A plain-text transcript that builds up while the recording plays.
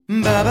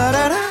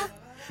Ba-ba-da-da,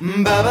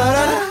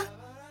 ba-ba-da-da,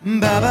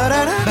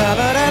 ba-ba-da-da,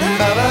 ba-ba-da-da,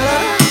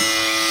 ba-ba-da-da.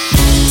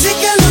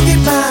 Take a look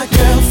at my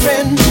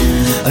girlfriend.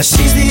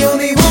 She's the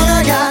only one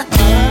I got.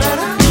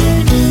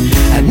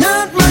 And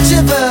not much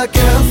of a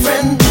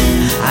girlfriend.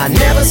 I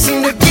never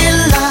seem to get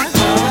a lot.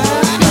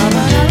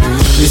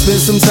 It's been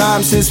some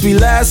time since we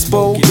last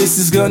spoke. This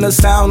is gonna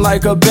sound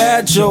like a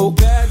bad joke,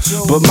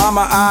 but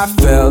mama, I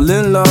fell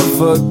in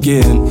love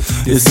again.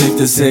 It's safe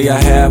to say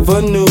I have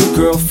a new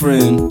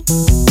girlfriend.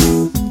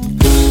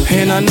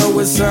 And I know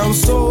it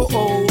sounds so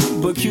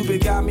old, but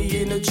Cupid got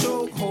me in a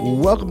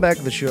chokehold. Welcome back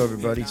to the show,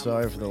 everybody.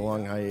 Sorry for the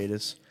long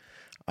hiatus.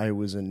 I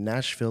was in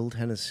Nashville,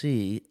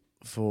 Tennessee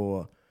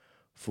for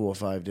 4 or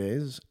 5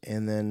 days,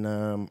 and then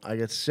I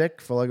got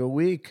sick for like a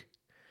week.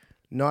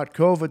 Not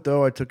COVID,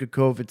 though. I took a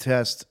COVID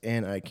test,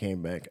 and I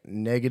came back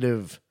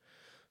negative.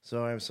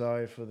 So I'm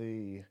sorry for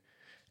the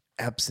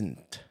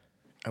absent.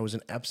 I was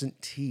an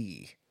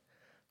absentee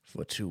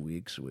for 2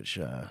 weeks, which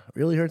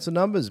really hurts the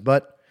numbers.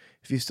 But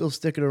if you're still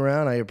sticking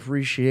around, I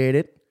appreciate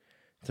it.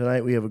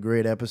 Tonight we have a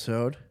great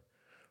episode.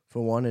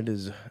 For one, it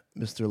is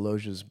Mr.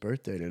 Loja's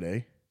birthday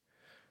today.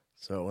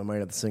 So I might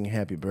have to sing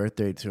happy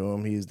birthday to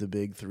him. He's the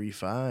big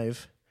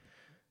 3-5.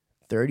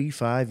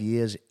 35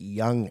 years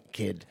young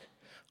kid.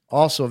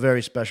 Also, a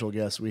very special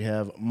guest. We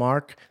have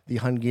Marc, the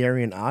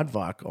Hungarian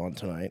aardvark, on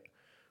tonight,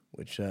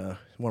 which is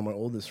one of my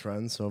oldest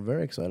friends, so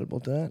very excited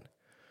about that.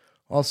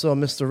 Also,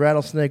 Mr.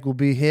 Rattlesnake will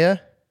be here.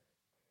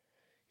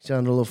 He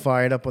sounded a little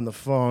fired up on the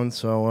phone,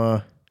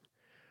 so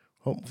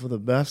hoping for the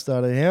best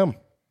out of him.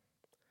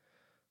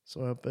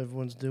 So I hope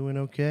everyone's doing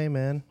okay,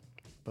 man.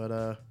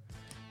 But,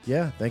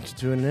 yeah, thanks for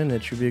tuning in.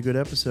 It should be a good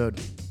episode.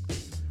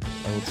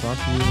 I will talk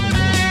to you in a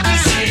minute.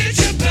 Say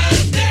it's your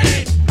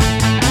birthday.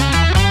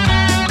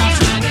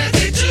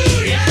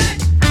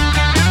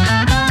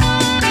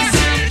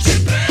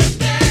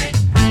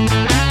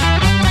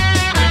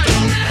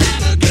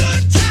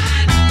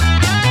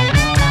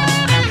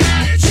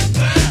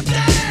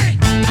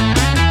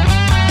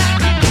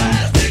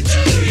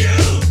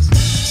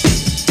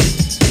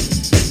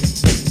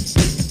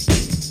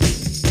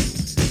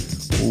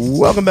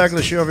 Welcome back to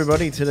the show,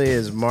 everybody. Today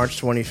is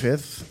March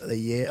 25th, the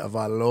year of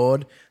our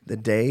Lord, the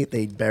day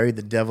they buried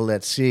the devil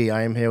at sea.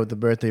 I am here with the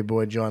birthday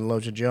boy, John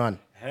Loja. John.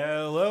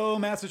 Hello,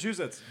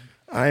 Massachusetts.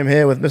 I am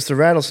here with Mr.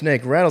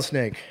 Rattlesnake.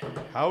 Rattlesnake.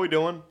 How we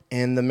doing?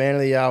 And the man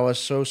of the hour,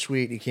 so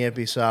sweet, he can't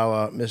be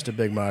sour, Mr.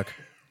 Big Marc.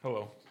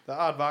 Hello. The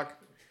Aardvark.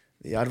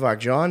 The aardvark,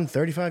 John,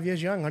 35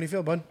 years young. How do you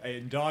feel, bud? Hey,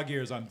 in dog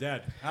years, I'm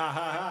dead. Ha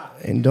ha ha.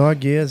 In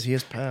dog years, he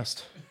has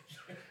passed.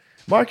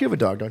 Marc, you have a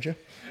dog, don't you?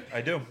 I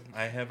do.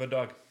 I have a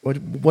dog.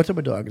 What type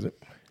of dog is it?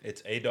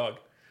 It's a dog.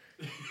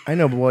 I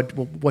know, but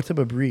what type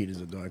of breed is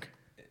a dog?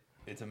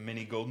 It's a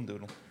mini golden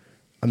doodle.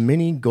 A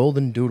mini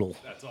golden doodle.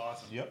 That's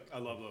awesome. Yep. I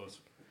love those.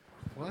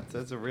 What?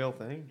 That's a real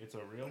thing? It's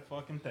a real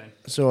fucking thing.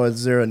 So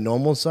is there a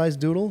normal-sized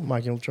doodle?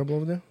 Marc, you have trouble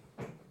over there?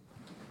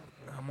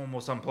 I'm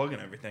almost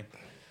unplugging everything.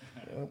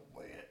 Oh,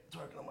 wait,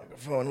 talking on the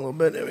microphone a little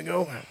bit. There we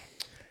go.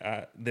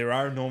 There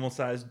are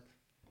normal-sized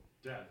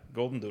Yeah,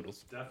 golden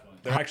doodles. definitely.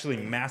 They're actually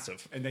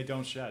massive. And they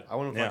don't shed. I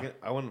wouldn't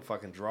Yeah.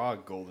 fucking draw a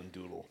golden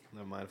doodle.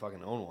 Never mind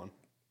fucking own one.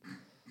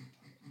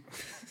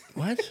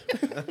 What?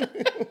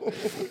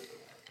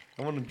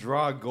 I want to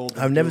draw a golden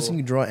I've never doodle. seen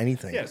you draw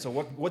anything. Yeah, so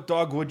what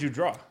dog would you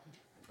draw?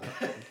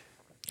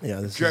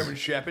 Yeah, this German is...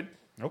 Shepherd.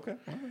 Okay.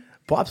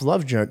 Pops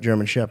love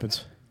German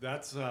Shepherds.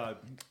 That's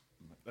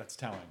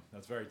telling.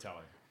 That's very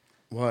telling.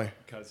 Why?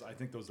 Because I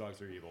think those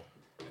dogs are evil.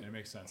 And it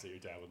makes sense that your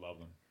dad would love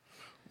them.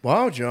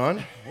 Wow,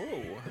 John.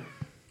 Whoa.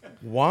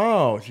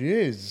 Wow,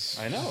 jeez.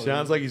 I know.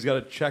 Sounds like he's got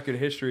a checkered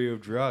history of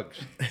drugs.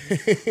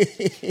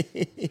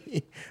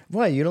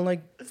 Why, you don't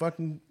like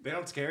fucking... They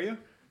don't scare you?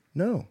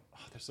 No. Oh,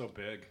 they're so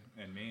big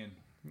and mean.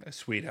 They're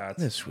sweethearts.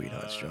 They're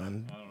sweethearts,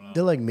 John. I don't know.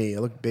 They're like me. I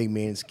look big,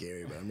 mean, and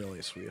scary, but I'm really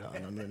a sweetheart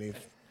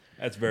underneath.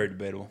 That's very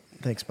debatable.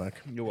 Thanks,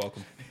 Marc. You're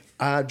welcome.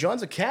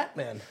 John's a cat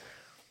man.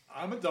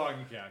 I'm a dog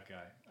and cat guy.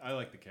 I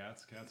like the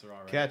cats. Cats are all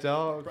right. Cat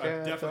dog? I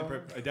Cat definitely,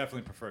 dog? I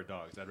definitely prefer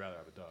dogs. I'd rather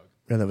have a dog.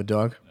 Rather have a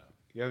dog?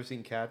 You ever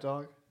seen Cat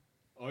Dog?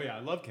 Oh, yeah. I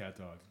love cat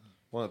dog.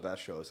 One of the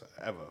best shows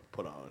I ever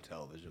put on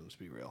television, let's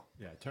be real.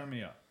 Yeah, turn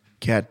me up.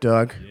 Cat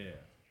dog. Yeah.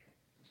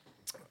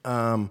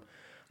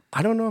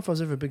 I don't know if I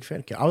was ever a big fan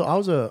of cat. I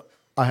was a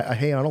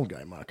Hey Arnold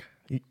guy, Marc.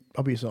 How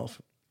about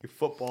yourself? Your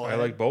football I head.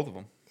 like both of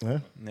them. Huh?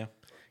 Yeah.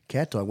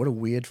 Cat dog. What a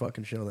weird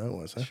fucking show that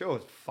was, huh? The show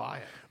is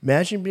fire.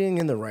 Imagine being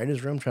in the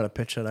writer's room trying to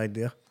pitch that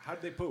idea. How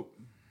did they poop?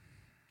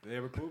 Did they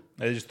ever poop?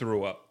 They just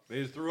threw up.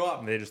 They just threw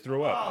up. They just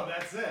threw up. Oh,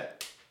 that's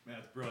it. Man,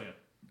 that's brilliant.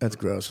 That's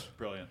gross.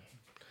 Brilliant.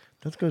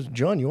 That's because,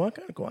 John, you are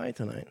kind of quiet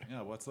tonight.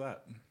 Yeah, what's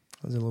that?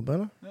 Is it a little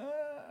better?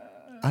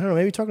 I don't know.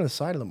 Maybe talking to the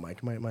side of the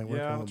mic might work a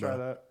Yeah, little I'll try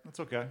better. that. That's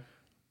okay.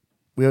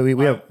 We have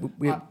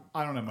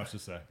I don't have much to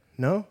say.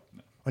 no?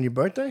 On your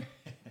birthday?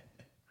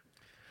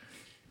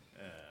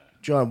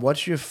 John,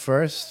 what's your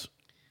first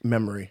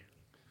memory?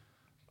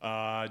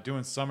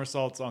 Doing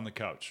somersaults on the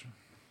couch.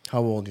 How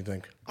old do you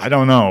think? I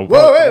don't know.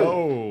 Whoa,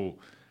 Whoa.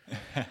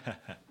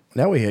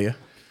 Now we hear you.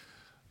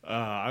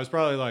 I was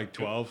probably like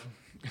 12.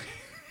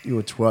 You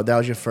were 12. That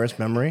was your first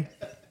memory?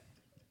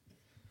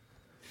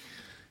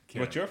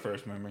 What's your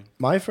first memory?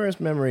 My first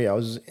memory, I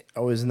was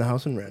in the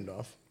house in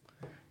Randolph,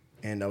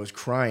 and I was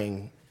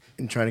crying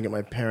and trying to get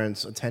my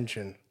parents'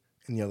 attention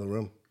in the other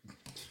room.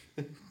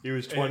 He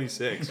was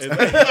 26.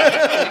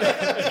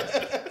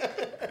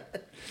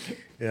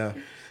 Yeah.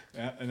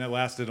 Yeah, and that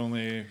lasted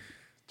only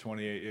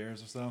 28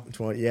 years or so.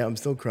 20, yeah, I'm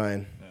still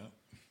crying. Yeah.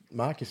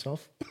 Mark,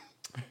 yourself?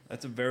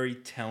 That's a very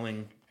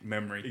telling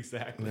memory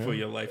Exactly. for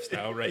your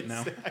lifestyle right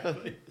now.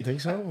 You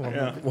think so?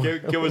 Yeah.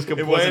 Kid was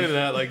complaining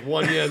at like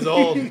 1 year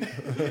old. The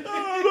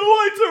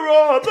lights are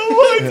on. The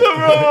lights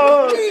are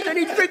on. Jeez, I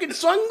need freaking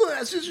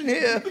sunglasses in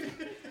here.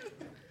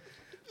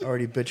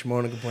 Already bitch,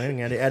 moaning,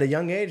 complaining at a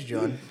young age,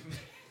 John.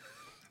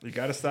 You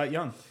got to start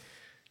young.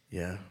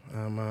 Yeah.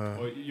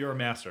 Well, you're a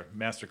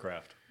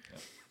mastercraft.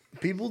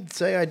 People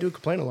say I do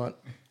complain a lot.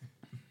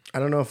 I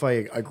don't know if I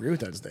agree with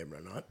that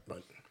statement or not,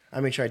 but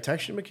I mean, should I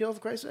text you, McKeel, for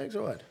Christ's sakes,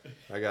 or what?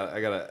 I got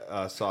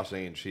a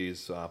sausage and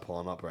cheese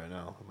pulling up right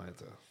now. I might have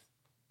to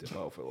dip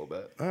out for a little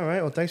bit. All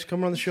right. Well, thanks for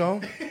coming on the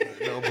show.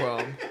 No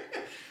problem.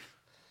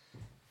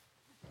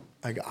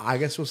 I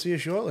guess we'll see you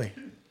shortly.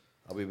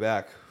 I'll be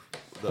back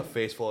with a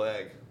face full of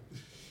egg.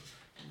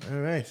 All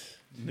right.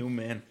 New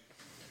man.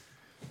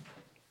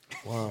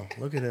 Wow.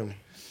 Look at him.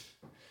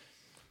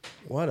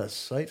 What a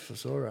sight for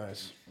sore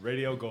eyes.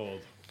 Radio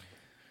gold.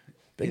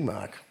 Big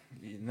Mark.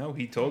 No,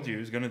 he told you he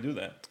was going to do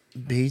that.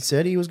 He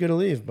said he was going to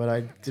leave, but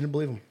I didn't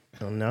believe him.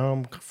 So now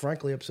I'm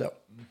frankly upset.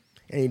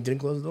 And he didn't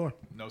close the door.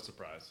 No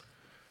surprise.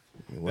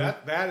 Well,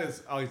 That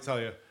is, I'll tell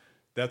you,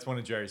 that's one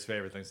of Jerry's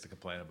favorite things to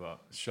complain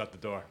about. Shut the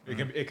door. It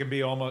can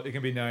be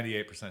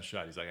 98%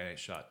 shut. He's like, hey,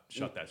 shut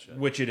that shit.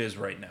 Which it is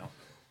right now.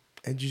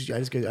 I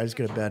just get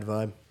a bad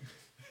vibe.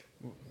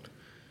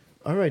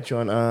 All right,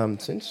 John.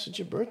 Since it's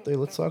your birthday,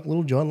 let's talk a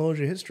little John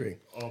Loja history.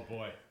 Oh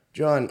boy.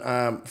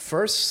 John,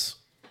 first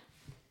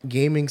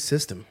gaming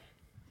system.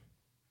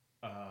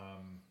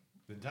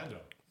 Nintendo.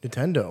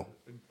 Nintendo.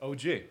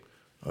 OG.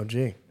 OG.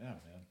 Yeah, man.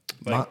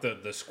 Like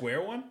the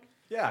square one?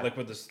 Yeah. Like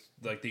with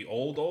the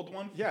old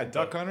one? Yeah,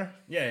 Duck Hunter.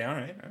 Yeah, all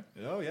right.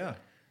 Oh yeah.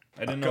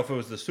 I didn't know if it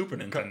was the Super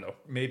Nintendo.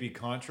 Maybe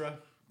Contra.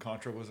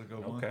 Contra was a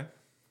good one. Okay.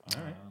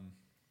 All right.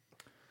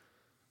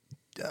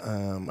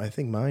 I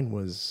think mine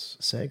was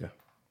Sega.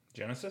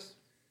 Genesis?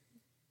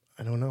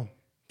 I don't know.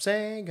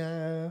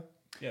 Sega.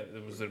 Yeah,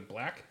 was it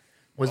black?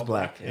 Was All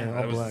black. Yeah, Yeah,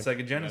 that all was black. the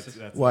Sega Genesis.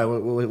 That's Why?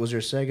 Was there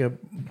Sega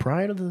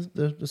prior to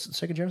the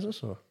Sega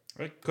Genesis? Or?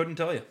 I couldn't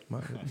tell you.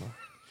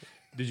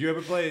 Did you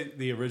ever play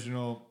the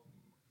original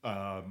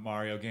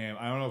Mario game?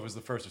 I don't know if it was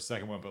the first or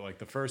second one, but like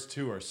the first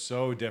two are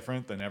so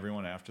different than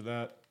everyone after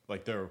that.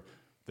 Like they're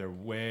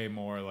way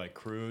more like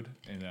crude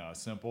and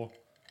simple.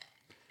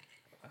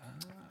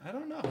 I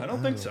don't know. I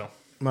don't think so.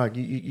 Mark,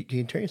 can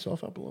you turn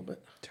yourself up a little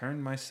bit?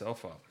 Turn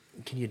myself up.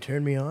 Can you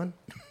turn me on?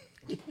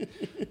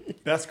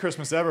 Best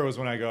Christmas ever was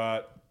when I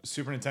got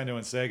Super Nintendo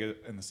and Sega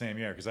in the same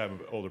year because I have an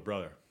older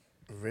brother.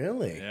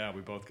 Really? Yeah,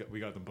 we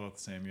got them both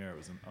the same year. It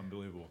was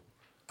unbelievable.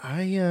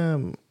 I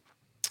I'm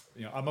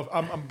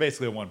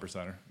basically a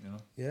 1%er. You know.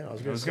 Yeah, I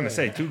was I was going to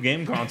say 2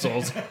 game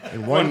consoles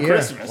in one year.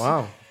 Christmas.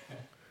 Wow.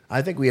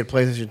 I think we had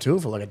PlayStation 2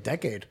 for like a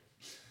decade.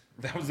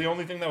 That was the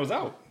only thing that was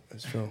out.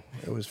 That's true.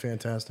 It was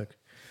fantastic.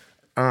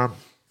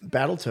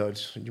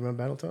 Battletoads. Do you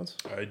remember Battletoads?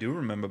 I do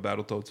remember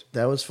Battletoads.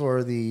 That was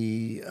for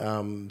the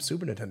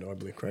Super Nintendo, I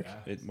believe, correct?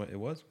 It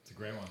was. It's a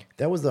great one.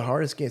 That was the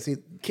hardest game. See,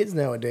 kids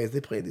nowadays,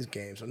 they play these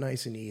games. So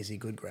nice and easy,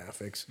 good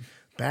graphics.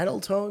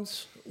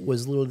 Battletoads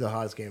was literally the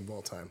hardest game of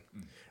all time.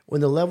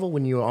 When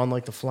you were on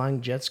like the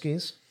flying jet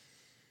skis,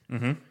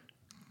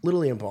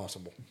 literally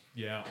impossible.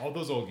 Yeah, all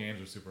those old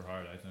games are super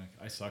hard. I think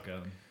I suck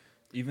at them.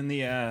 Even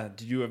the,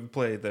 did you ever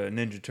play the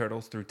Ninja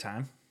Turtles Through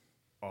Time?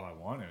 Oh, I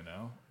want to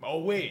now. Oh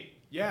wait,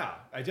 yeah,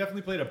 I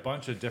definitely played a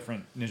bunch of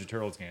different Ninja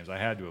Turtles games. I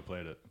had to have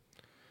played it.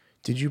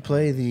 Did you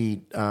play the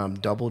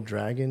Double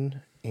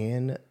Dragon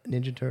and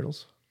Ninja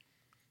Turtles?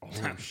 Oh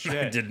I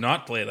shit! did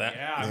not play that.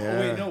 Yeah. Yeah. Oh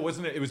wait, no,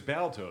 wasn't it? It was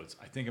Battletoads.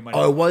 I think it might.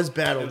 Oh, it was It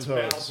Battletoads. was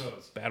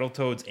Battletoads.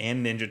 Battletoads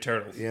and Ninja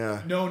Turtles.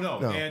 Yeah. No, No.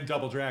 and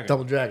Double Dragon.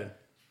 Double Dragon.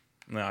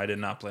 No, I did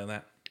not play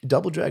that.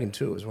 Double Dragon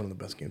 2 is one of the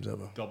best games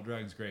ever. Double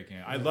Dragon's a great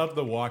game. I love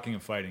the walking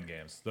and fighting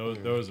games.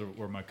 Those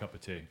were my cup of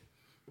tea.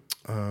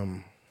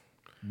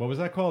 What was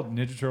that called?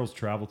 Ninja Turtles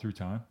Travel Through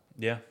Time.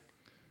 Yeah.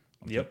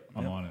 Yep.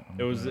 I'm yep. on it.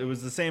 It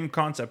was the same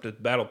concept as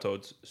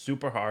Battletoads.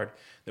 Super hard.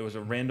 There was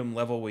a random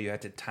level where you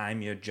had to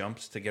time your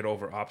jumps to get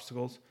over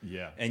obstacles.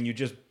 Yeah. And you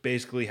just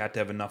basically had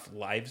to have enough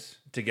lives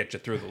to get you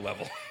through the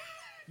level.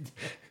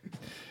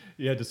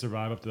 You had to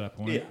survive up to that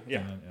point.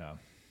 Yeah. And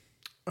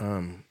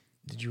then,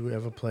 Did you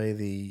ever play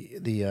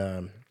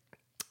the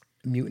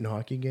Mutant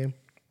Hockey game?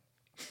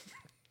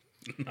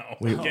 No,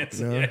 We- I can't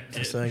say no, I for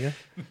did. Sega?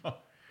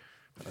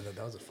 I thought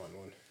that was a fun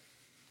one.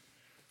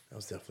 That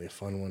was definitely a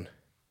fun one.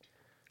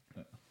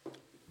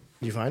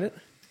 Did you find it?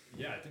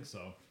 Yeah, I think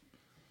so.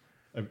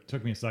 It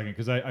took me a second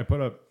because I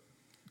put up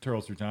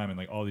Turtles Through Time and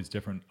like all these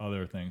different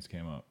other things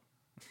came up.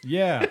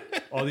 Yeah,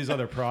 all these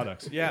other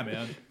products. Yeah,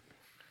 man.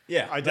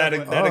 Yeah, I that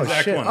definitely-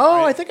 exact shit. one.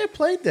 Oh, I think I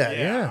played that.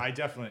 Yeah. I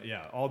definitely,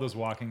 all those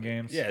walking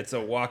games. Yeah, it's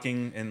a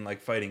walking and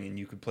like fighting, and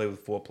you could play with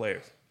 4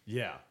 players.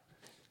 Yeah.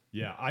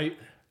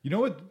 You know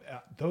what?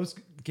 Those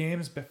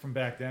games from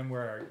back then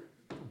where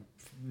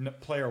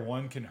player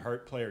 1 can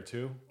hurt player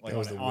 2, like That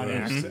was on the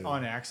worst, dude.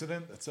 on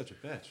accident. That's such a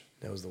bitch.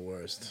 That was the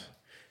worst.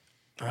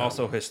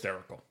 Also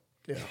hysterical.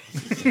 Yeah.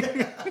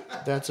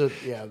 That's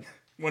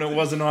When it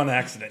wasn't on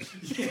accident.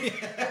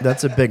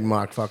 that's a big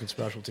Marc fucking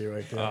specialty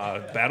right there.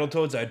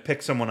 Battletoads, I'd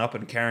pick someone up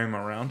and carry them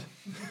around.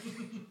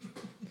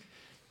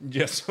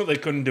 Just so they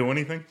couldn't do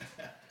anything.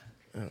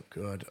 Oh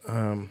god.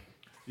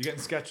 You getting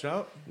sketched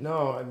out?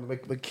 No,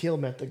 McKeel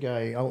met the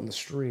guy out in the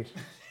street.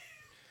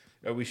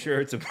 Are we sure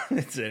it's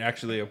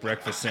actually a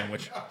breakfast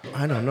sandwich?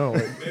 I don't know.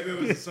 Maybe it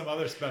was some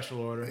other special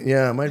order.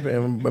 Yeah, it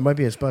might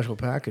be a special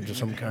package of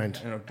some kind.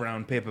 In a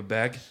brown paper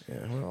bag? Yeah,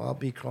 well, I'll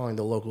be calling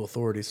the local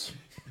authorities.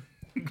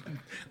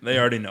 They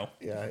already know.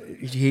 Yeah,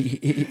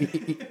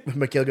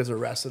 McKeel gets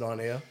arrested on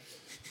air.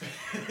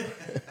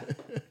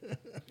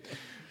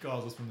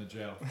 Calls us from the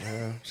jail.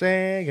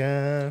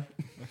 Sega.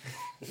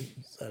 That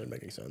didn't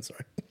make any sense.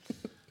 Sorry.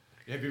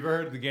 Have you ever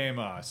heard of the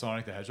game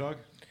Sonic the Hedgehog?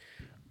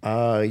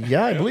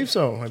 Yeah, I believe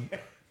so.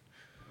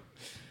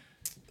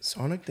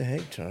 Sonic the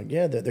Hedgehog.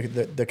 Yeah,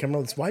 they're coming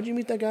out. Why'd you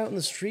meet that guy out in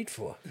the street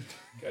for?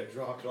 Got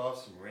dropped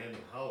off some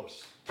random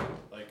house.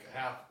 Like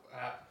half.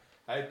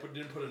 I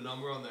didn't put a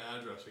number on the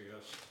address, I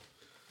guess.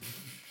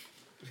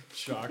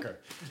 Shocker.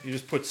 You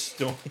just put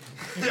stone.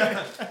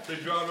 They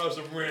dropped off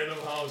some random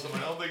house. I'm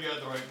like, I don't think you got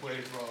the right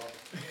place, bro.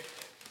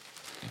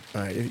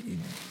 All right. You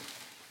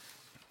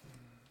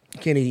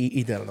can't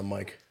eat that on the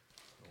mic.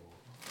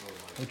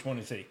 Which one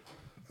is he?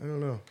 I don't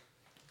know.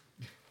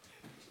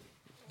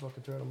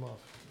 Fucking turn them off.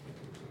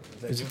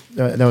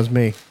 That was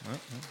me.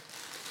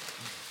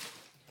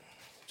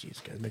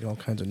 Jeez, guys making all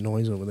kinds of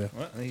noise over there.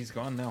 Well, he's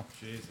gone now.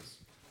 Jesus.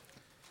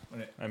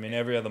 I mean,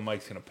 every other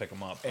mic's going to pick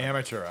him up.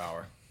 Amateur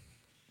hour.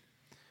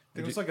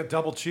 It was like a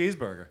double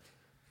cheeseburger.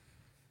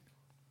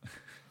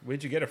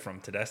 Where'd you get it from?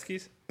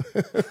 Tedeschi's?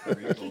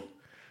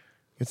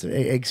 It's an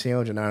egg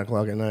sandwich at 9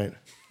 o'clock at night.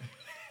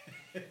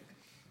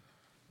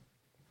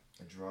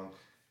 Drunk.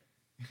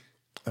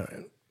 All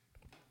right.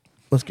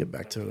 Let's get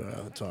back to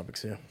the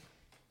topics here.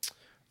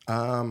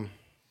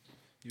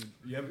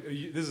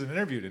 This is an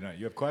interview tonight.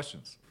 You have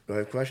questions. Do I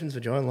have questions for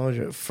John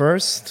Loja?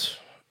 First,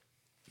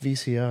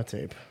 VCR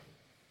tape.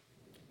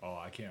 Oh,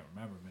 I can't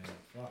remember, man.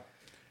 Fuck.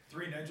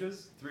 Three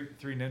Ninjas?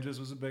 Three Ninjas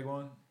was a big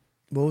one.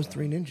 What was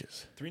Three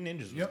Ninjas? Three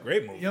Ninjas was a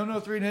great movie. You don't know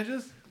Three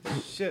Ninjas?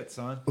 Shit,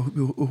 son.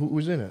 Who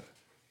was in it?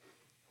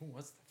 Who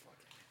was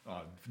the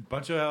fuck? A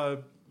bunch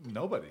of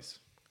nobodies.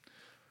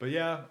 But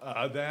yeah,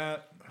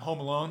 that Home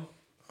Alone.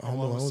 Home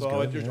Alone was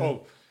solid. good, yeah.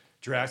 Oh,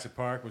 Jurassic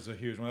Park was a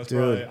huge one. That's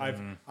Dude.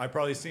 probably I've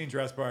probably seen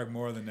Jurassic Park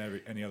more than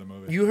any other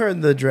movie. You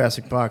heard the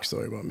Jurassic Park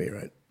story about me,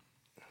 right?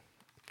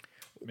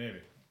 Maybe,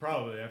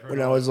 probably. I've heard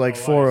When I all- was like a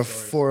lot four of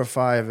stories. or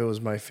five, it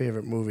was my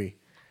favorite movie,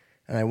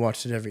 and I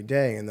watched it every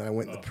day. And then I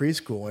went into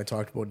preschool and I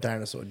talked about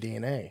dinosaur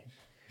DNA,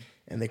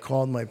 and they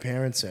called my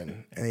parents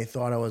in, and they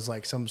thought I was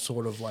like some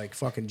sort of like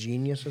fucking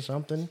genius or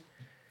something.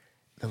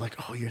 They're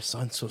like, "Oh, your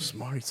son's so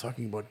smart. He's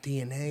talking about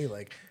DNA.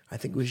 Like, I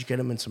think we should get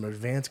him in some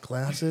advanced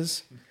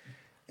classes."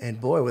 And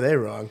boy, were they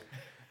wrong.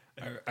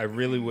 I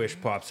really wish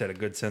Pops had a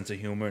good sense of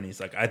humor, and he's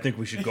like, I think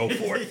we should go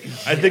for it.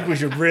 I think we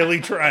should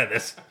really try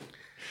this.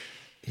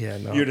 Yeah,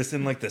 no. You're just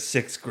in like the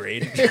 6th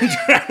grade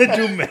trying to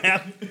do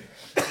math.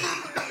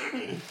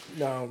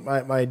 No,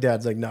 my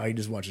dad's like, no, he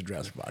just watches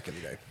Jurassic Park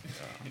every day.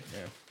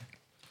 Yeah.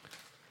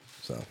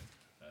 So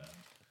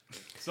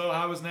So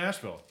how was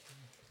Nashville?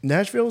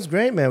 Nashville was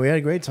great, man. We had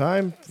a great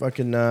time.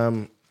 Fucking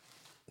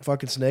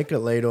Snake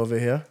got laid over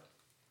here.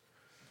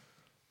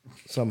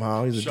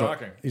 Somehow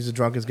Shocking. He's the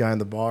drunkest guy in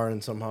the bar,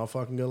 and somehow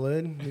fucking got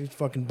laid. He's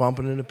fucking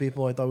bumping into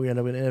people. I thought we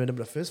ended up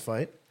in a fist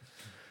fight,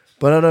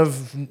 but out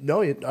of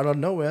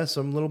nowhere,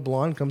 some little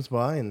blonde comes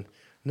by, and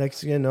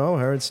next thing you know,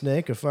 her and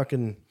Snake are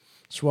fucking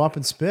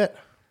swapping spit.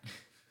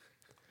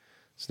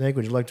 Snake,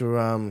 would you like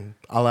to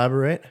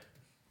elaborate?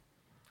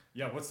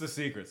 Yeah, what's the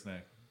secret,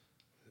 Snake?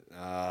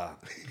 I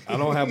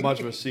don't have much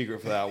of a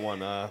secret for that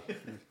one.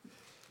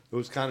 It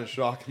was kind of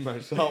shocking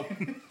myself.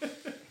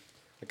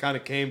 I kind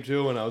of came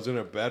to and I was in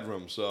her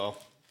bedroom, so.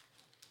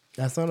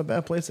 That's not a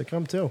bad place to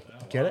come to.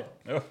 Get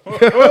it?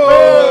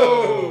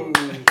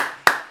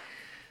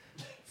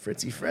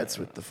 Fritzy Frets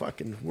with the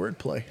fucking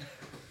wordplay.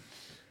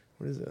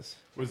 What is this?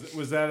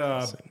 Was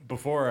that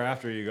before or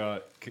after you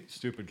got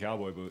stupid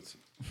cowboy boots?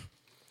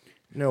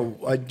 No,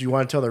 do you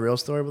want to tell the real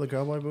story about the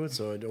cowboy boots,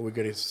 or are we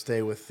going to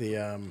stay with the?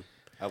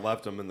 I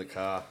left them in the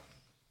car.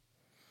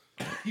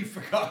 You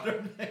forgot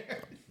them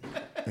there.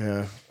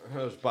 Yeah,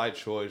 It was by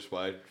choice, but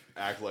I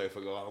act like I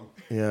forgot them.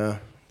 yeah.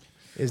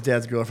 His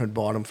dad's girlfriend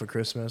bought him for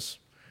Christmas.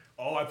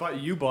 Oh, I thought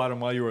you bought them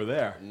while you were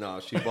there. No,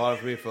 she bought it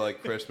for me for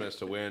like Christmas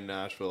to wear in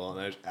Nashville, and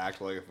I just act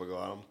like I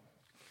forgot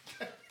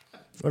them.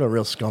 What a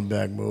real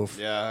scumbag move.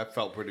 Yeah, I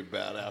felt pretty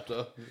bad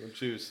after.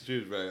 She was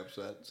very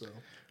upset. So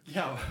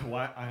Yeah,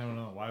 why? I don't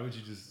know. Why would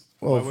you just?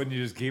 Well, why wouldn't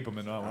you just keep them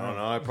and not? I don't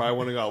know. I probably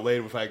wouldn't have got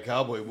laid if I had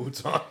cowboy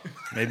boots on.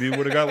 Maybe you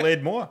would have got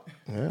laid more.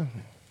 Yeah.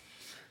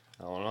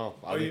 I don't know.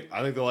 I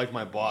think they like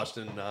my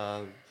Boston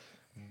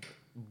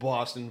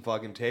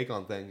fucking take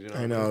on things. You know.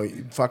 I know.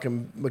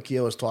 Fucking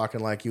McKeel was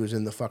talking like he was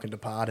in the fucking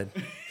Departed.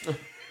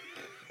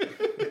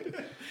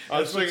 I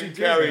was what singing you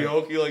do,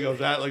 karaoke like I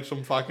was at like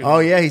some fucking. Oh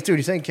yeah, he's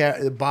saying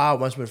the bar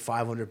must have been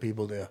 500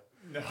 people there.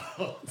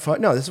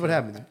 No, this is what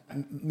happens.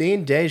 Me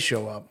and Dave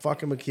show up.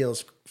 Fucking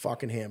McKeel's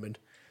fucking hammered,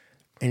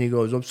 and he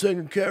goes, "I'm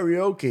singing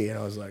karaoke," and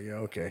I was like, "Yeah,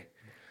 okay."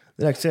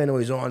 The next thing I know,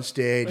 he's on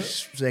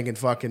stage singing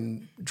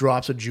fucking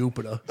 "Drops of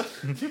Jupiter."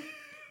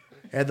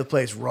 Had the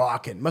place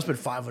rocking. Must have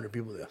been 500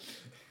 people there.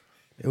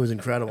 It was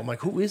incredible. I'm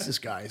like, who is this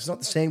guy? It's not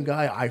the same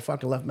guy I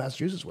fucking left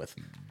Massachusetts with.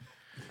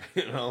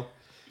 You know.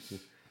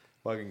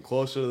 Fucking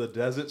closer to the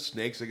desert,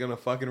 snakes are gonna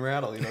fucking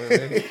rattle. You know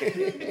what I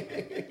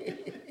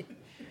mean?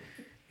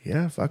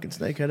 Yeah, fucking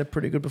Snake had a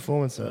pretty good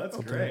performance. That's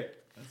great.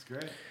 That's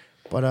great.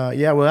 But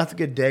yeah, we'll have to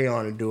get Day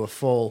on and do a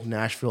full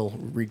Nashville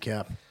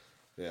recap.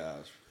 Yeah,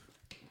 it's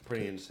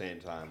pretty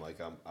insane time. Like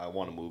I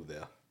want to move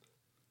there.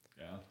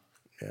 Yeah.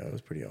 Yeah, it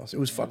was pretty awesome.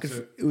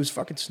 It was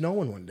fucking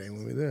snowing one day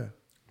when we were there.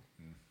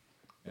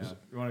 Yeah.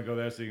 You want to go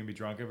there so you can be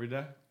drunk every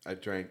day? I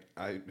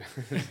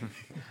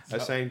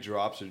sang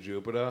Drops of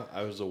Jupiter.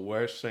 I was the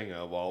worst singer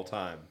of all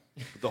time.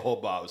 But the whole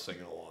bar was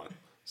singing along.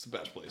 It's the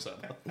best place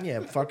ever. Yeah,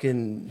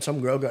 fucking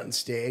some girl got on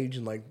stage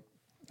and like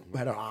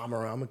had her arm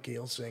around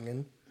McKeel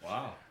singing.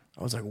 Wow.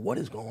 I was like, what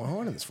is going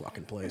on in this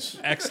fucking place?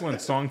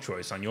 Excellent song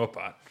choice on your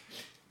part.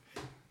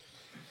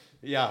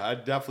 Yeah, I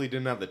definitely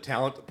didn't have the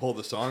talent to pull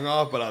the song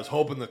off, but I was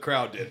hoping the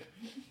crowd did.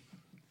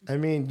 I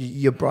mean,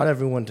 you brought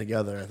everyone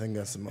together. I think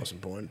that's the most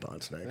important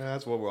part, Snake. Yeah,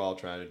 that's what we're all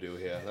trying to do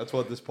here. That's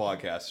what this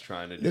podcast is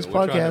trying to do. This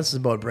We're trying podcast is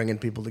about bringing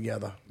people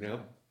together.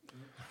 Yep.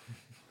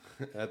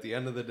 At the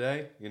end of the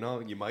day, you know,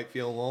 you might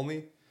feel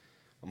lonely.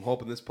 I'm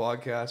hoping this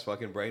podcast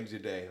fucking brightens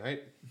your day,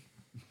 right?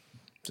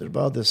 Is it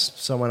about this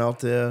someone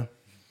out there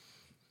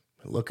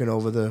looking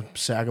over the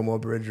Sagamore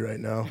Bridge right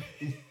now?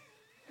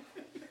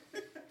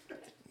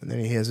 And then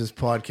he hears this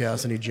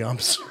podcast and he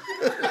jumps.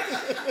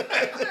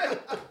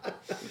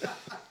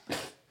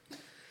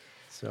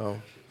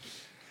 So,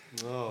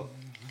 Oh,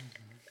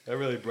 that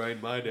really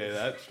brightened my day,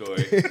 that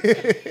story.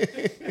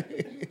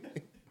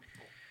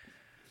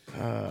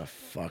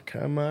 fuck,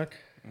 huh, Marc?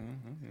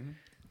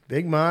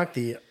 Big Marc,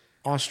 the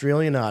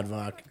Australian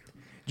aardvark.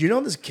 Do you know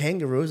there's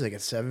kangaroos that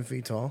get 7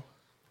 feet tall?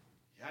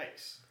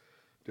 Yikes.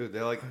 Dude,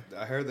 they're like,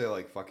 I heard they're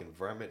like fucking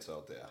vermins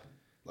out there.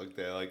 Like,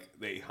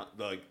 they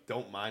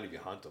don't mind if you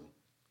hunt them.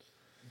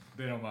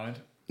 They don't mind.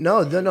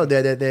 No,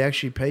 they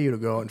actually pay you to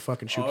go out and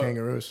fucking shoot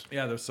kangaroos.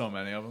 Yeah, there's so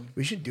many of them.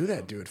 We should do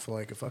that, dude, for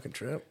like a fucking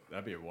trip.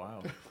 That'd be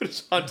wild.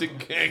 Just hunting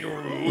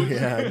kangaroos.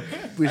 Yeah,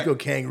 we just go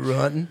kangaroo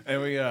hunting.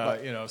 And we,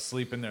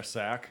 sleep in their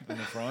sack in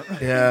the front.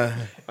 Yeah,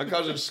 My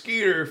cousin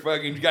Skeeter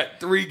fucking got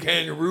 3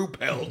 kangaroo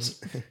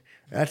pelts.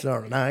 that's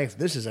not a knife.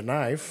 This is a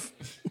knife.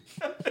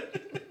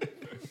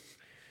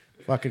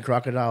 Fucking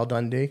Crocodile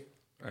Dundee.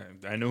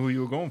 I know who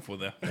you were going for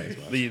there.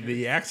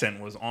 The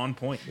accent was on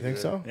point. You think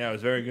so? Yeah, it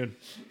was very good.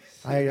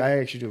 I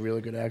actually do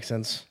really good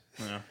accents.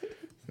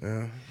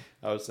 Yeah.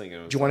 I was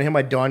thinking. Do you want to hear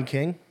my Don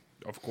King?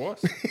 Of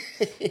course.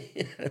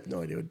 I have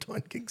no idea what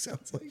Don King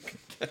sounds like.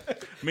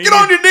 Get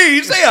on your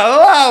knees, say it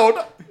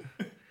loud.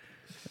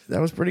 That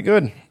was pretty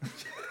good.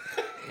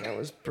 That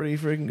was pretty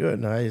freaking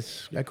good. I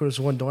could have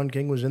sworn Don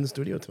King was in the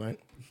studio tonight.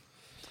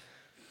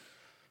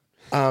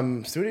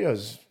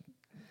 Studios,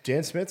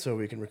 Dan Smith, so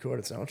we can record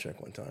a sound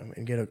check one time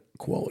and get a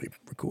quality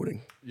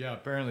recording. Yeah,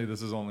 apparently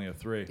this is only a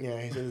 3. Yeah,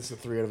 he said it's a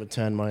 3 out of a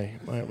 10. My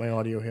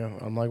audio here.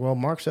 I'm like, well,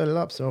 Marc set it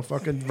up, so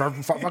fucking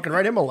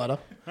write him a letter.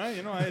 I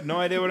had no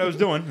idea what I was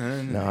doing.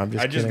 And No, I'm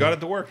just I just kidding. got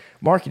it to work.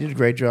 Marc, you did a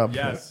great job.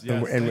 Yes,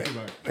 and, thank you,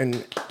 Marc.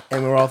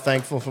 and we're all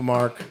thankful for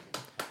Marc.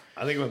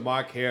 I think with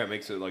Marc here, it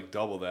makes it like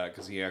double that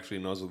because he actually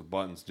knows what the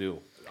buttons do.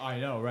 I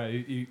know,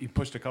 right? He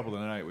pushed a couple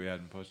tonight we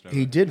hadn't pushed.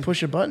 He did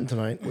push a button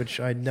tonight, which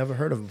I'd never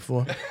heard of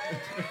before.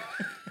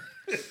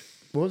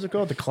 What was it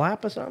called? The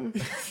clap or something?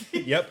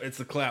 Yep, it's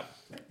the clap.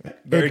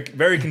 Very,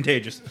 very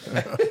contagious.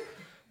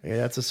 Yeah,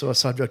 that's a sore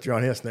subject you're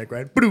on here, Snake,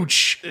 right?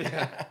 Brooch.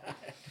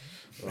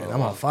 Man,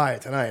 I'm on fire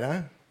tonight,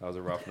 huh? That was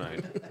a rough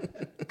night.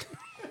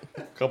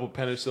 A couple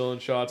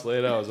penicillin shots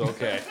later, I was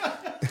okay.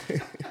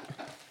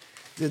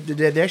 Did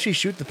they actually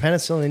shoot the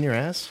penicillin in your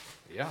ass?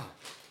 Yeah.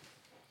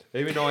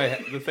 They didn't even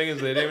know the thing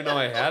is, they didn't even know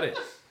I had it.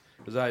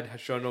 Because I had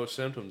shown no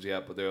symptoms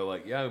yet, but they were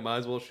like, yeah, we might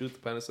as well shoot the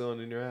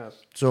penicillin in your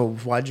ass. So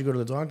why'd you go to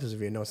the doctors if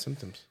you had no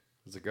symptoms?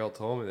 Because the girl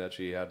told me that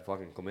she had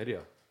fucking chlamydia.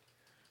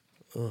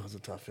 Oh, that's a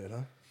tough fit,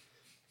 huh?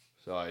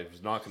 So I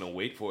was not going to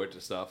wait for it to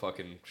start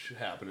fucking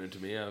happening to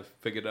me. I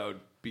figured I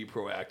would be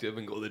proactive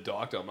and go to the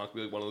doctor. I'm not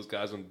going to be one of those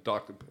guys on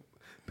Dr.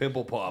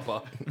 Pimple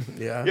Popper.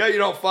 Yeah.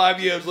 Yeah, 5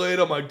 years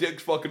later, my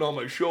dick's fucking on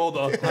my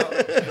shoulder.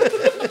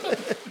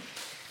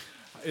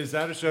 Is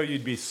that a show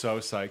you'd be so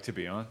psyched to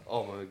be on?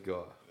 Oh, my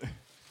God.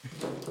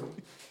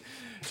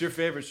 It's your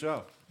favorite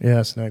show.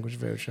 Yeah, Snag was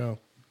your favorite show.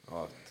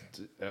 Oh,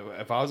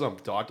 if I was on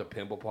Dr.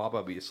 Pimple Pop,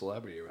 I'd be a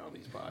celebrity around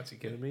these parts. You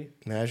kidding me?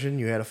 Imagine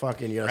you had a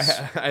fucking I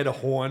had a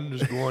horn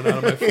just growing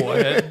out of my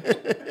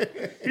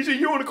forehead. He's a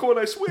unicorn,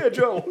 I swear,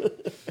 Joe.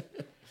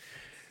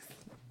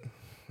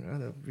 Well,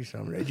 that'd be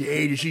something.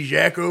 Hey, did you see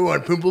Jacko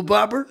on Pimple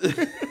Popper?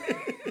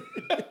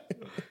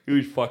 He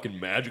was fucking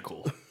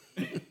magical.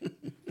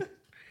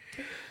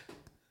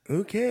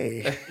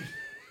 Okay.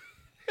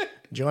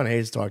 John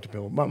hates Talk to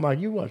Pimple. Mark,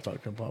 you watch Talk to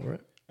Pimple Popper,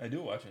 right? I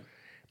do watch it.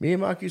 Me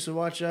and Mark used to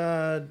watch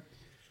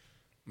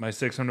My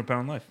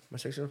 600-pound life. My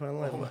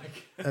 600-Pound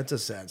Life. That's a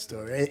sad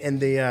story. And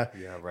the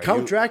right.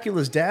 Count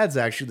Dracula's dad's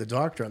actually the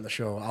doctor on the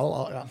show.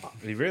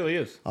 He really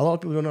is. A lot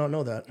of people do not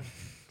know that.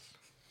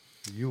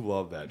 You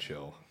love that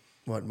show.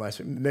 What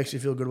makes you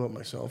feel good about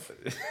myself?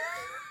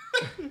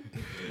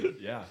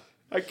 Yeah.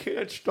 I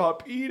can't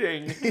stop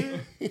eating.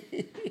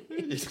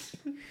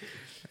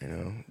 You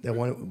know, that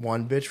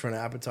one bitch for an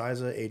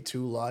appetizer ate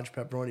 2 large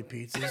pepperoni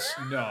pizzas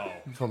No.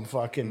 from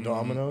fucking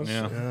Domino's.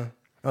 yeah.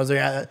 I was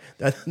like,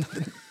 that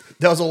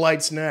was a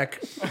light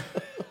snack.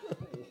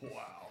 Wow.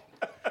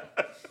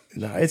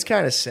 No, it's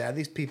kind of sad.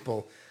 These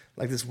people,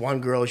 like this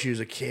one girl, she was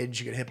a kid.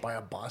 She got hit by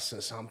a bus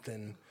or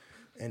something,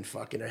 and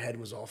fucking her head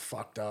was all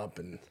fucked up.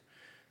 And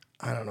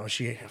I don't know,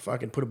 she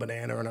fucking put a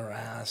banana in her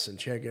ass, and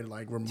she had to get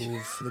like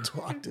removed for the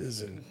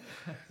doctors. And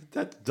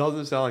That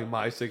doesn't sound like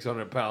my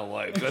 600-pound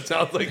life. That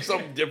sounds like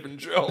some different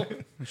show.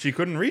 She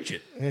couldn't reach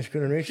it. she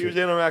couldn't reach She was it.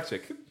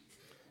 anorexic.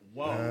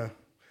 Whoa.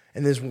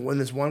 And this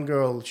one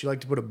girl, she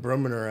liked to put a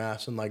broom in her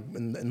ass and like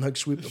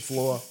sweep the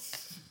floor.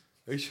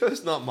 Are you sure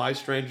it's not My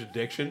Strange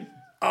Addiction?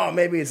 Oh,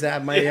 maybe it's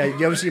that.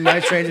 You ever see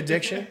My Strange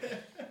Addiction?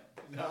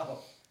 No.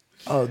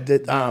 Oh,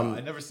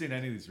 I've never seen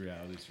any of these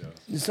reality shows.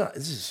 it's not.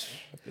 It's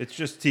It's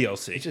just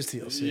TLC. just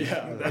TLC.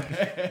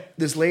 Yeah.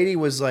 This lady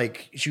was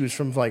like, she was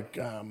from like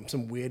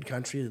some weird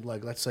country,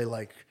 like let's say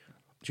like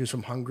she was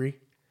from Hungary,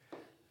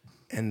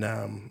 and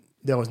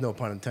there was no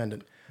pun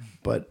intended,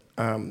 but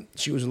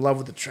she was in love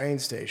with the train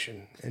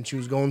station, and she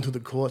was going through the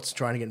courts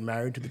trying to get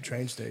married to the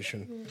train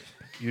station.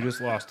 You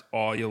just lost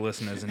all your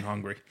listeners in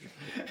Hungary.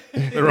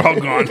 They're all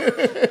gone.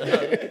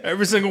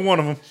 Every single one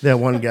of them. That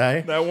one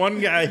guy. That one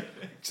guy.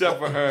 Except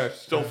for her,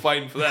 still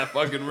fighting for that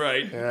fucking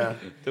right. Yeah.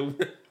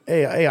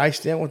 Hey, I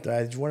stand with that.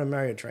 I just want to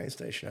marry a train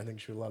station. I think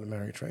she should be allowed to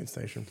marry a train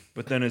station.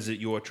 But then is it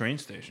your train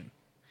station?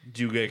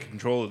 Do you get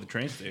control of the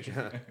train station?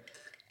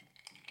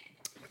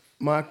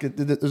 Mark,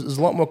 there's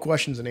a lot more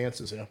questions than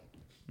answers here.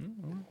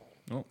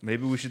 Well,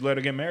 maybe we should let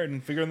her get married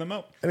and figure them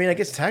out. I mean, I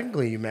guess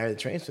technically you marry the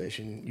train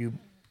station. You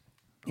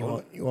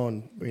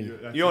own. I mean,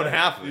 You own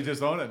half of You it.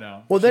 just own it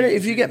now. well, then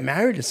if you get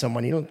married to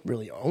someone, you don't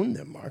really own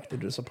them, Mark. They're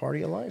just a part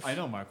of your life. I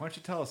know, Mark. Why don't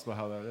you tell us about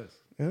how that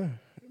is?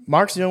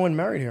 Mark's the only one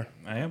married here.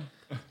 I am.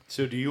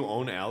 So do you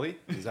own Allie?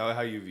 Is that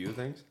how you view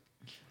things?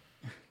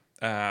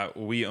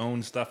 We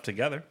own stuff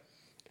together.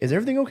 Is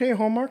everything okay at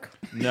home, Mark?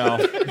 No.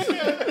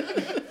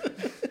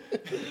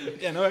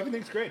 Yeah, no,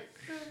 everything's great.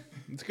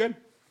 It's good.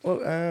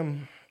 Well,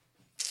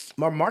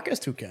 Mark has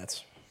 2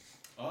 cats.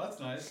 Oh, that's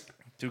nice.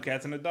 2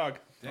 cats and a dog.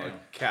 Damn.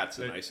 Cat's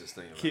the nicest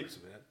thing I've Keep- ever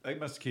seen. That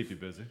must keep you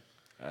busy.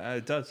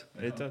 It does.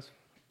 It does.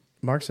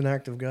 Mark's an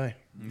active guy.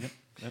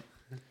 Yep.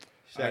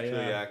 She's actually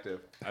active.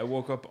 I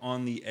woke up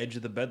on the edge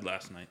of the bed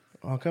last night.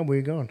 How come? Where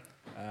you going?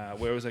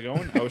 Where was I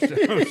going? I was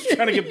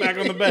trying to get back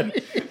on the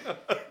bed.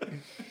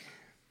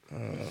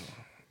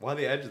 Why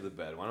the edge of the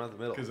bed? Why not the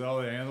middle? Because all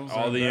the animals.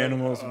 All are in the bed.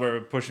 animals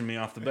were pushing me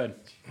off the bed.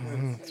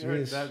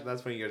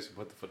 That's when you guys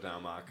put the foot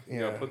down, Mark. You Yeah.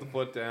 gotta put the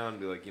foot down and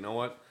be like, you know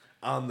what?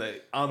 I'm the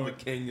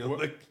king of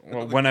the.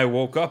 Well, when I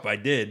woke up, I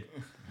did.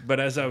 But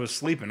as I was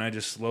sleeping, I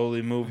just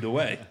slowly moved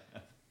away.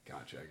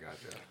 Gotcha.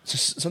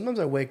 Sometimes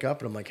I wake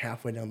up and I'm like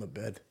halfway down the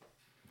bed.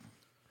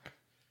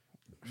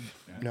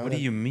 No, What do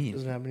you mean?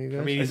 Doesn't happen to you guys?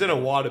 I mean, he's in a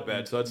water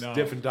bed, so that's No.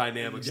 different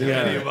dynamics than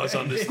any of us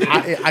understand.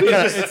 I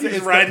kind of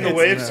He's riding the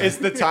waves. It's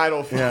the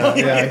tidal flow.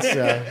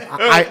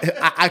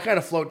 I kind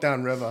of float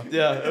down river.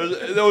 Yeah,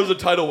 there was a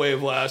tidal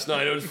wave last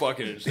night. It was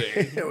fucking insane.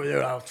 It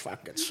was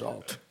fucking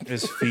salt.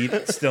 His feet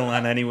still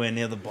not anywhere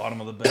near the bottom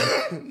of the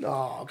bed.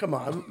 No, come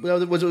on.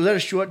 Was that a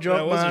short joke,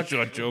 That was a Mark?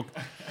 short joke.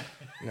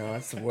 No,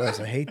 that's the worst.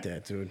 I hate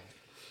that, dude.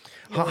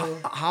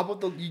 How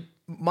about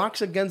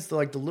Mark's against the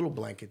little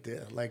blanket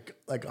there, like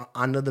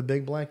under the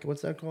big blanket.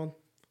 What's that called?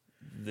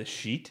 The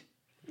sheet?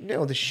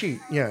 No, the sheet.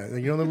 Yeah,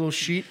 you know the little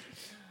sheet.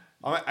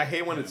 I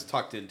hate when it's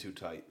tucked in too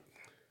tight.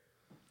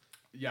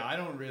 Yeah, I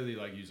don't really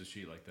use a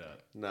sheet like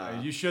that.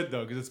 Nah. You should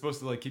though, because it's supposed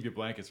to keep your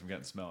blankets from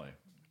getting smelly.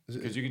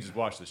 Because you can just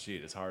wash the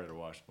sheet. It's harder to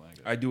wash the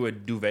blanket. I do a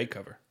duvet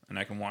cover, and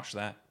I can wash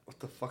that. What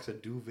the fuck's a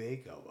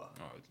duvet cover?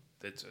 Oh,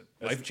 it's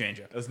a life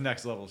changer. That's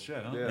next level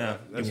shit, huh? Yeah,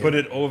 that's you put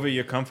it over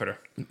your comforter.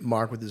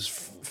 Mark with his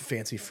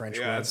fancy French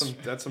Yeah, words.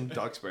 that's some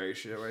Duxbury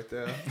shit right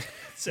there.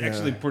 It's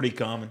actually pretty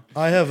common.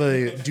 I have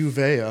a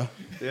duvet.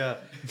 Yeah,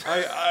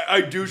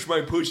 I douche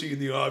my pussy in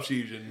the off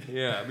season.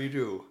 Yeah, me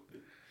too.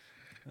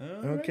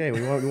 Okay,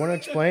 we want to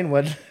explain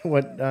what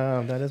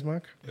that is,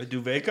 Mark? A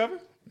duvet cover?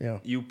 Yeah.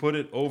 You put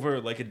it over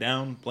like a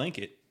down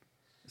blanket,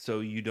 so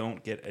you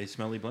don't get a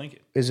smelly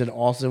blanket. Is it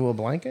also a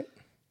blanket?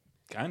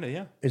 Kind of,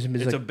 yeah. Is it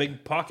It's like- a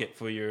big pocket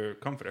for your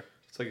comforter.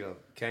 It's like a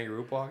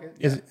kangaroo pocket.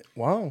 Is it,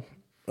 wow,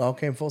 it all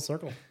came full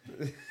circle.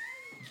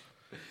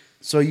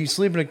 So you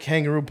sleep in a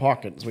kangaroo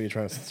pocket is what you're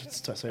trying to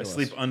say. I to us.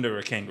 sleep under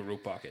a kangaroo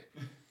pocket.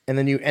 And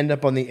then you end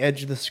up on the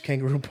edge of this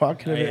kangaroo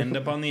pocket. I end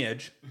up on the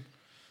edge.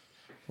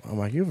 Oh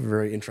my, you have a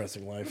very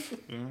interesting life.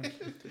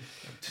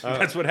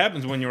 That's what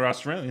happens when you're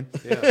Australian.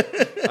 Yeah.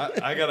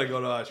 I gotta go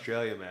to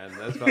Australia, man.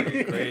 That's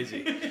fucking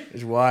crazy.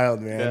 It's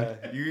wild, man.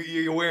 Yeah.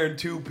 You're wearing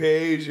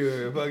toupees.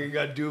 You're fucking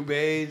got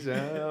duvets. I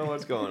don't know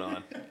what's going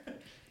on.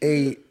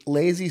 A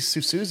lazy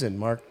Susan,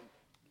 Mark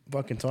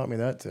fucking taught me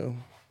that too.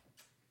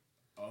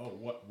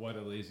 Oh, what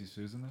a lazy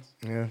Susan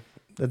is? Yeah.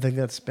 The thing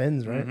that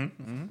spins, right?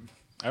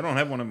 I don't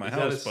have one in my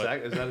house, Is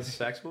that a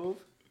sex move?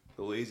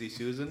 The lazy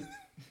Susan?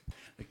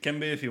 it can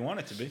be if you want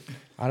it to be.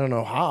 I don't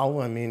know how.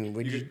 I mean,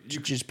 would you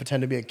just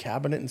pretend to be a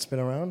cabinet and spin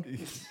around?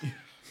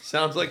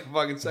 Sounds like a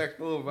fucking sex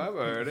move if I've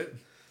ever heard it.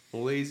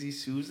 Lazy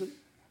Susan?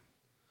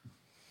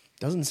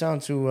 Doesn't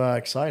sound too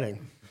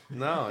exciting.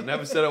 No, I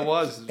never said it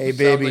was. It Hey, just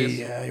sounds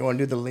baby, like you want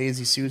to do the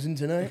lazy Susan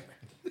tonight?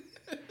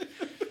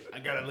 I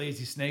got a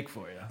lazy snake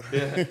for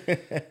you.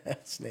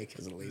 Snake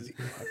has a lazy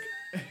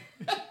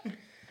cock.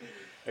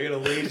 I got a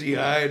lazy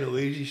eye and a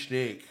lazy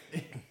snake.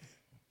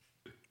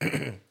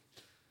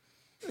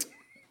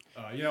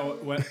 You know,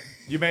 when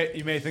you may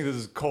think this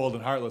is cold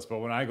and heartless, but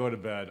when I go to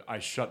bed, I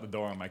shut the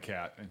door on my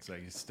cat and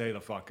say, "Stay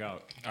the fuck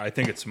out." I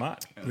think it's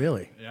smart.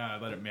 Really? Yeah, I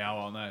let it meow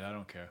all night. I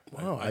don't care.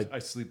 Wow, I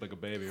sleep like a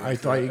baby. I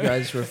thought you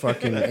guys were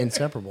fucking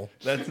inseparable.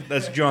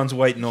 That's John's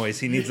white noise.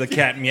 He needs the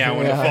cat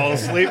meowing to fall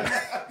asleep.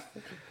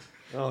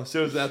 Oh, as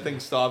soon as that thing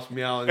stops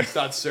meowing, he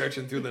starts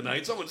searching through the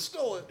night. Someone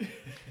stole it.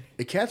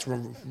 The cats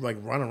run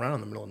around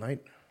in the middle of the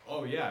night.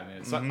 Oh yeah,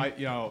 man. It's not,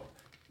 you know,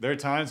 there are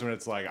times when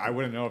it's like I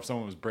wouldn't know if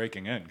someone was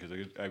breaking in because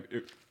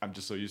I'm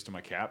just so used to my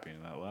cat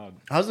being that loud.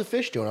 How's the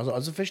fish doing?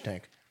 How's the fish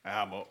tank?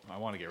 I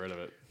want to get rid of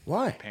it.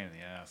 Why? Pain in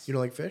the ass. You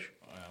don't like fish?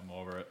 I'm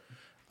over it.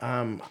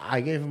 I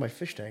gave him my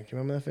fish tank. Do you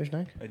remember that fish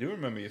tank? I do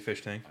remember your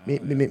fish tank. Me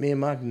and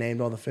Mark named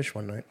all the fish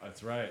one night.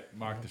 That's right.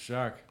 Mark the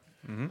shark.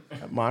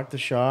 Mark the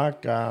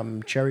Shark,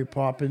 Cherry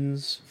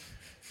Poppins,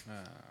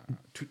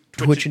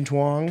 Twitch and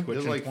Twong.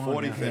 There's like and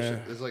 40 Twan, fish. yeah.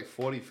 There's like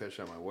 40 fish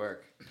at my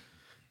work.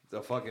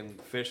 The fucking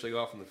fish they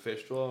got from the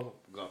fish store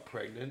got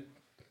pregnant.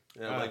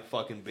 And they're like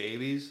fucking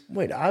babies.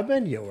 Wait, I've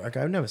been to your work.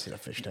 I've never seen a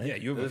fish tank. Yeah,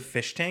 you have a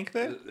fish tank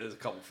there? There's a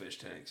couple fish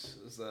tanks.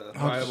 There's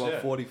probably about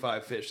shit.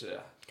 45 fish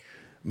there.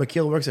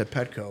 McKeel works at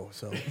Petco,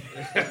 so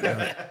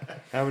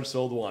Haven't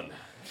sold one.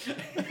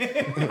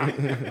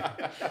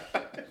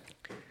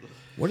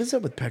 what is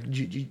that with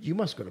Petco? You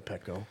must go to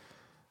Petco.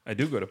 I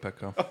do go to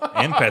Petco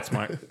and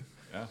PetSmart.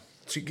 Yeah.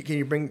 So can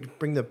you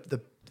bring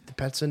the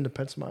pets into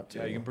PetSmart too?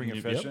 Yeah, you can bring your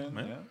Yep, fish yep, in.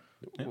 yeah.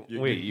 Yeah.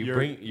 Wait,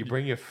 You're- you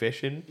bring your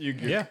fish in?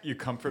 You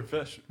comfort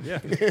fish. Yeah,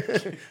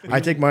 I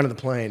take mine to the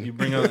plane. you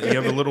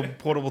have a little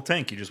portable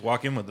tank. You just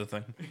walk in with the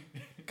thing.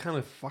 What kind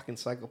of fucking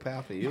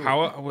psychopath are you?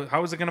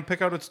 How is it going to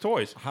pick out its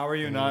toys? How are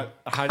you not?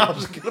 I'm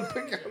just gonna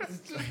pick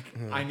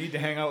out. I need to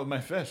hang out with my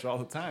fish all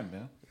the time,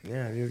 man.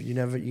 Yeah, you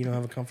don't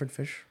have a comfort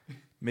fish.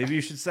 Maybe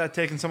you should start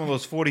taking some of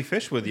those 40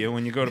 fish with you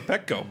when you go to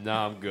Petco. No,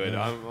 I'm good.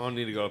 I don't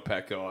need to go to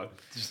Petco.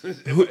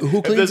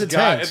 Who cleans the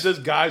tanks? If there's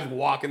guys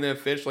walking their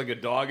fish like a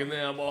dog in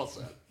there, I'm all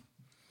set.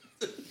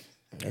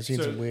 I've seen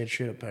some weird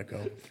shit at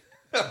Petco.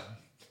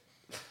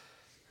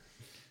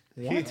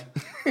 What?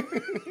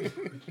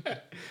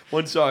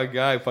 Once saw a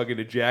guy fucking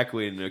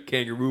ejaculating in a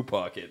kangaroo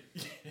pocket.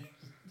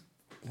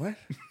 What?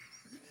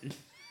 It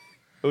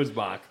was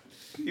Marc.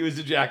 He was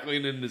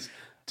ejaculating in his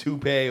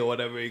toupee or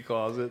whatever he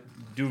calls it.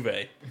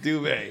 Duvet.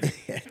 Duvet.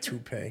 Yeah,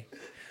 toupee.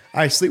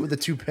 I sleep with a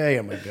toupee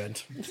on my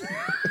bed.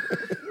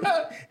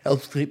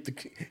 Helps keep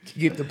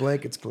the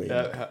blankets clean.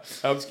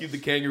 Helps keep the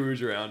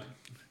kangaroos around.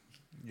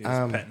 You're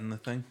just petting the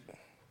thing.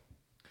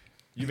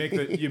 You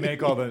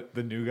make all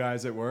the new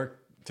guys at work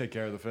take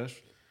care of the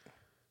fish.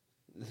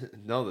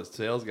 No, the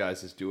sales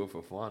guys just do it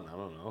for fun. I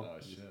don't know. Oh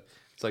shit.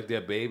 It's like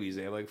they're babies.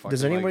 They like fucking.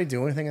 Does anybody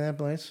do anything in that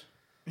place?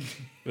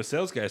 The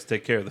sales guys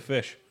take care of the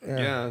fish.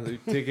 Yeah, they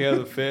take care of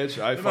the fish.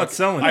 not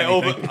selling I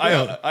anything.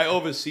 I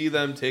oversee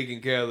them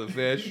taking care of the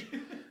fish,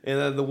 and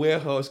then the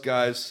warehouse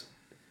guys.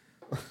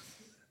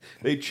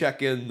 They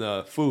check in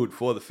the food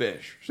for the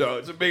fish. So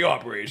it's a big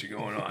operation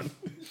going on.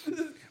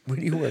 Where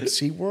do you work?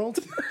 SeaWorld?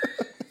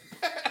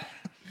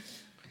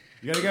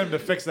 You gotta get them to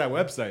fix that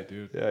website,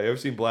 dude. Yeah, you ever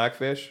seen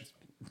Blackfish?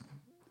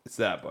 It's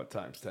that, but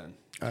times 10.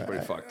 It's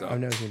pretty fucked up. I've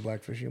never seen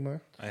Blackfish. You,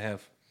 Mark? I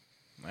have.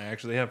 I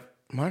actually have.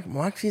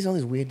 Mark sees all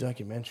these weird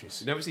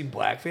documentaries. You never seen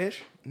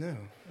Blackfish? No.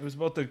 It was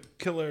about the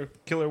killer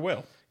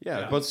whale.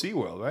 Yeah, about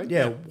SeaWorld, right?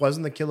 Yeah,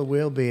 wasn't the killer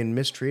whale being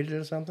mistreated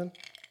or something?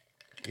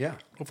 Yeah.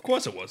 Of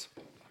course it was.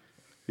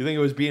 You think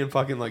it was being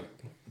fucking, like,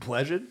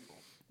 pleasured?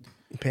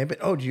 Pampered?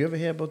 Oh, do you ever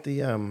hear about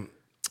the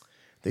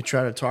they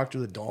try to talk to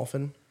the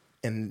dolphin,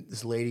 and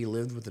this lady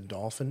lived with the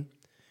dolphin,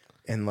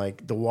 and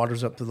like the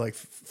water's up to like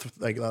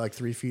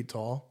 3 feet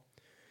tall,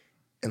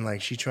 and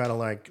like she tried to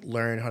like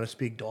learn how to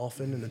speak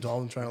dolphin, and the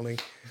dolphin trying to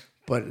like,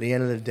 but at the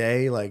end of the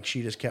day, like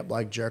she just kept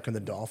like jerking the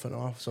dolphin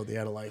off, so they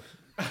had to like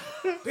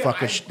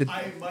fucking.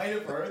 I might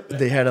have heard that.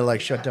 They had to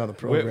like shut down the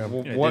program.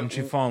 Yeah, didn't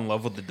you fall in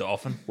love with the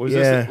dolphin?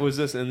 Yeah. Was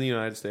this in the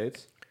United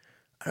States?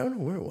 I don't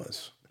know where it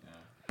was,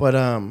 but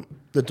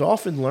the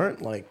dolphin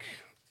learned like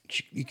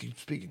you could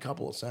speak a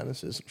couple of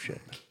sentences and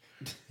shit.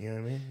 You know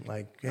what I mean?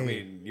 Like, hey, I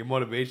mean, your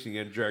motivation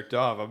getting jerked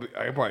off. I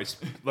could probably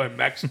learn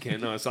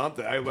Mexican or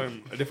something. I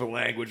learned a different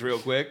language real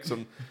quick.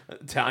 Some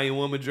Italian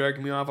woman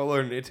jerking me off. I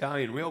learned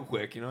Italian real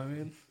quick. You know what I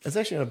mean? that's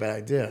actually not a bad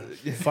idea.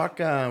 Fuck,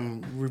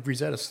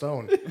 Rosetta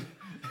Stone.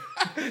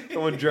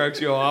 Someone jerks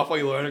you off while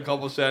you learn a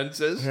couple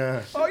sentences.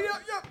 Yeah. Oh yeah.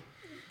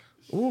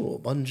 Ooh,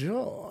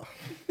 bonjour.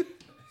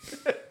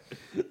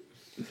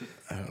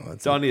 I don't know.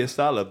 Donde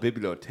está la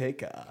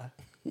biblioteca?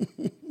 I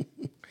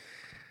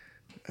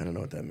don't know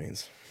what that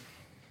means.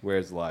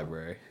 Where's the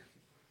library?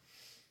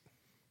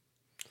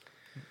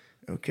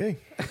 Okay.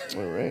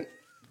 All right.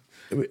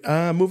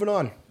 Moving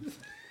on.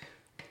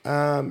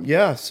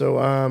 Yeah,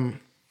 so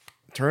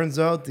turns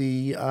out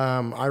the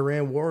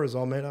Iran war is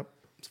all made up.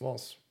 It's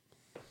false.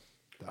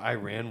 The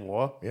Iran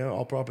war? Yeah,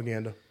 all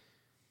propaganda.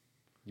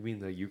 You mean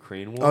the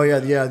Ukraine war? Oh, yeah,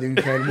 the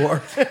Ukraine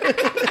war.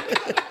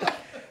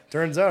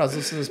 Turns out, I was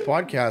listening to this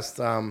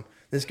podcast.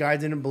 This guy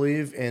didn't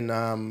believe in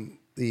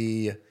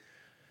the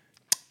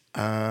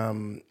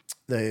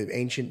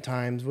ancient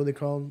times. What are they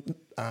called?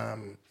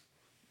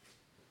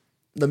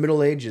 The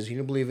Middle Ages. He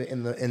didn't believe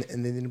in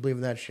and they didn't believe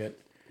in that shit.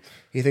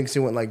 He thinks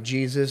it went like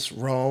Jesus,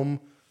 Rome,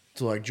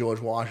 to like George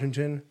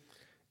Washington,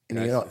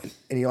 and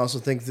he also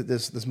thinks that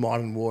this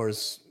modern war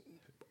is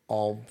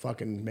all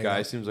fucking made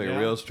Guy up. seems like a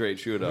real straight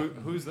shooter.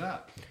 Who's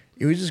that?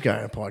 He was this guy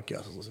on a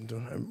podcast I was listening to.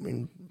 I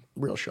mean,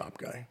 real sharp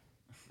guy.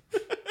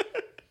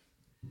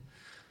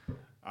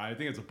 I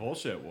think it's a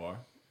bullshit war.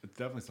 It's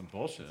definitely some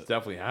bullshit. It's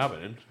definitely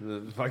happening.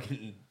 The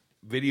fucking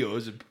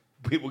videos of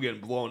people getting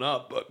blown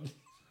up, but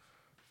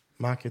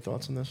Marc, your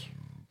thoughts on this?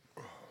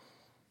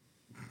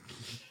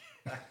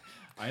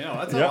 I know.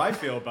 That's how I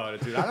feel about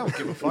it, dude. I don't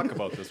give a fuck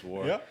about this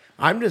war.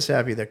 I'm just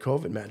happy that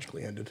COVID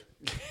magically ended.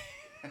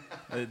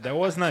 That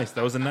was nice.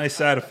 That was a nice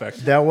side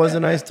effect. That was a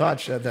nice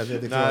touch. That they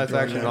no, that's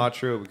actually not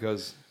true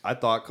because I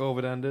thought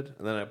COVID ended,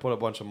 and then I put a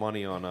bunch of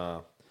money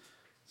on.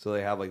 So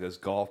they have like this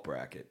golf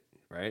bracket,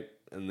 right?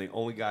 And the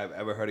only guy I've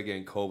ever heard of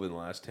getting COVID in the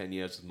last 10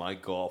 years is my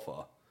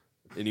golfer,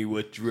 and he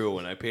withdrew,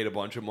 and I paid a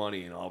bunch of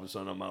money, and all of a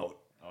sudden I'm out.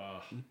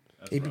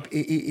 He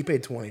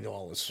paid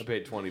 $20. I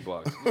paid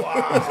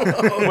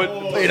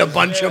 $20. Paid a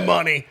bunch of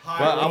money.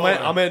 Well,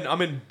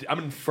 I'm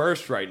in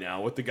first right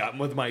now with the guy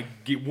with my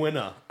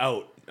winner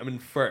out. I'm in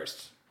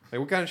first. Like,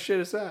 what kind of shit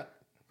is that?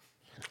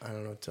 I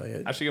don't know what to tell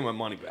you. I should get my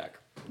money back.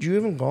 Do you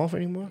even golf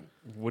anymore?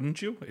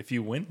 Wouldn't you? If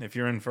you win, if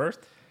you're in first?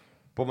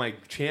 But my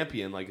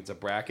champion, like it's a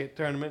bracket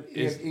tournament,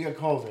 You got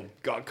COVID.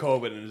 got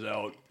COVID and is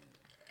out.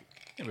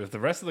 Yeah, but if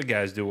the rest of the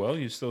guys do well,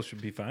 you still should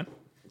be fine.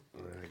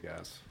 I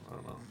guess. I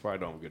don't know. Probably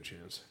don't have a good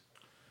chance.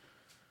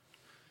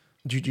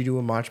 Did you do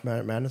a March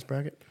Madness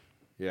bracket?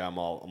 Yeah, I'm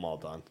all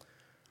done.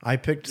 I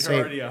picked You're St.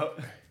 already out.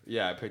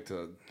 Yeah, I picked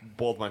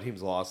both my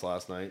teams lost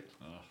last night.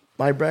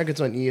 My bracket's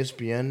on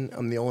ESPN.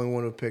 I'm the only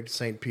one who picked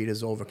St.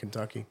 Peter's over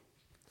Kentucky.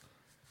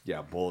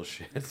 Yeah,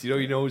 bullshit.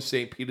 You know who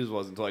St. Peter's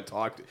was until I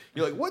talked to you.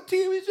 You're like, what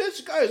team is this?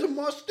 This guy has a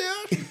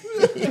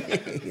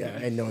mustache? Yeah, I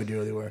had no idea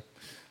who they were.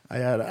 I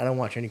don't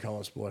watch any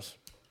college sports.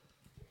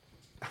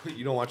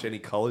 You don't watch any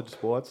college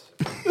sports?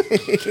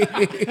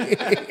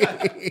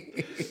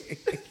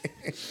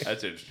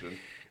 That's interesting.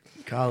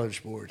 College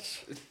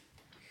sports.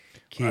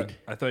 Kid.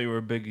 I thought you were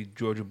a big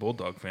Georgia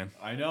Bulldog fan.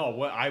 I know.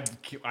 What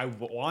I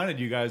wanted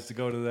you guys to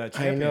go to that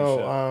I championship.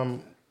 know.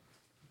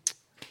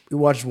 We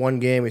watched one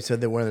game. He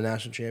said they won the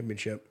national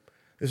championship.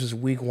 This is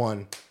week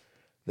one.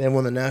 They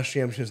won the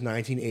national championship since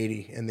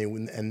 1980, and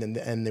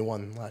they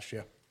won last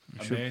year.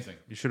 Amazing.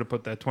 You should have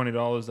put that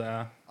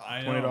 $20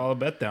 I know. $20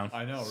 bet down.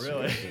 I know,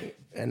 really.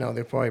 And now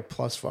they're probably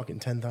plus fucking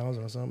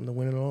 10,000 or something to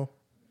win it all.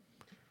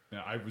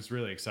 Yeah, I was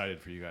really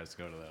excited for you guys to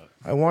go to that.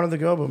 I wanted to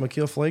go, but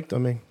McKeel flaked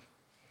on me.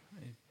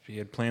 He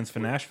had plans for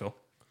Nashville.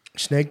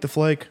 Snake the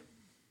flake.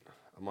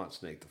 I'm not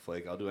Snake the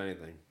Flake. I'll do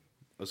anything.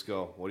 Let's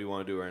go. What do you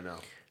want to do right now?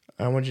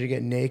 I want you to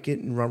get naked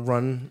and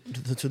run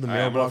to the All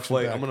right, mailbox.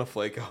 I'm gonna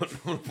flake out. I'm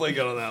gonna flake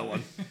out on that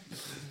one.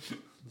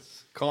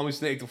 Call me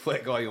Snake the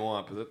Flake all you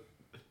want,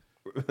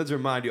 but let's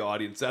remind you,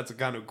 audience, that's the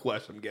kind of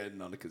request I'm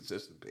getting on a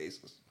consistent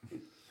basis.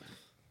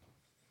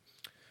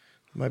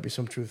 Might be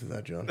some truth to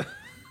that, John.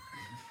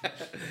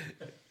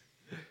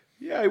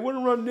 Yeah, I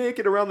wouldn't run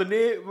naked around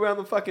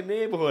the fucking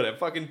neighborhood at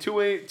fucking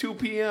 2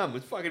 p.m.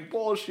 It's fucking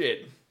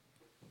bullshit.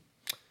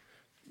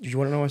 Did you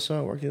want to know who I saw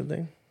at work the other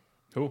day?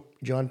 Who?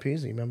 John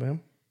Peasy. Remember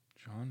him?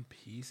 John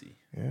Peasy.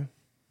 Yeah.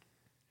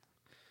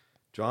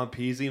 John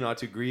Peasy, not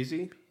too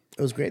greasy.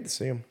 It was great to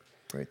see him.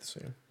 Great to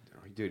see him.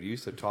 Dude, you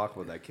used to talk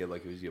about that kid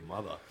like he was your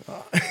mother.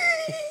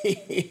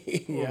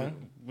 Yeah.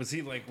 Was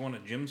he like one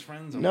of Jim's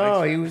friends? or No,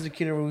 Mike's he friends? was the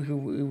kid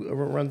who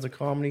runs the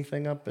comedy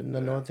thing up in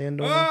the North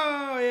End. Oh,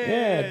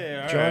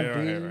 yeah. John All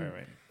Peasy.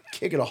 right.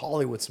 Kicking a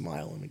Hollywood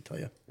smile, let me tell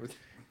you.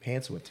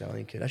 Handsome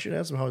Italian kid. I should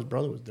ask him how his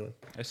brother was doing.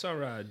 I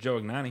saw Joe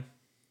Ignani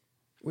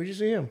Where'd you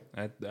see him?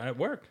 at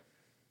work.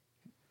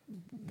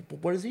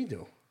 What does he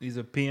do? He's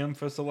a PM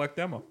for Select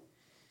Demo.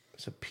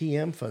 It's a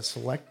PM for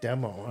Select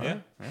Demo, huh?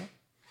 Yeah.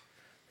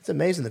 It's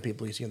amazing the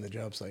people you see on the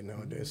job site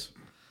nowadays.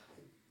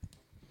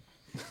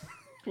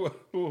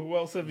 Who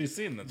else have you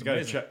seen? That's You got to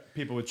amazing. check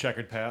people with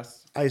checkered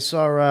past. I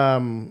saw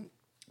Michael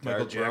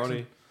Derek Jackson.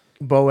 Brody.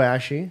 Bo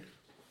Ashy.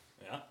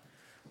 Yeah.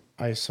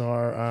 I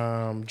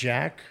saw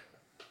Jack.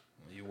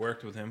 You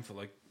worked with him for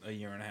like a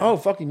year and a half. Oh,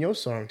 fucking Yo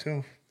saw him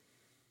too.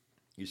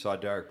 You saw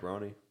Derek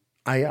Brody.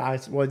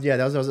 Well, yeah,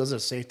 that was a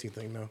safety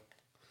thing, though.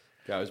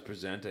 Guy was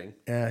presenting.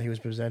 Yeah, he was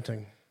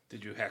presenting.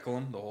 Did you heckle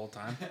him the whole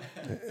time?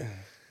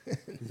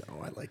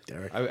 No, I like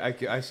Derek.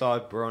 I saw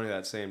Brony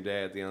that same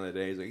day. At the end of the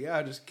day, he's like, "Yeah,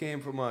 I just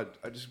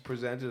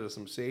presented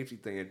some safety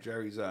thing at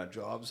Jerry's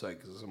job site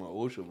because of some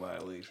OSHA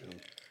violation."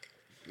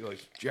 You're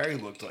like, Jerry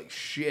looked like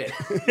shit.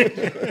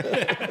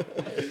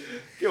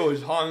 He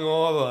was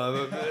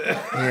hungover.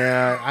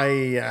 Yeah,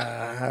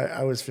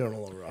 I was feeling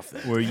a little rough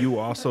there. Were you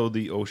also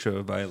the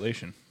OSHA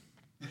violation?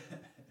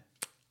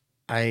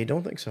 I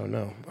don't think so.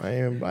 No,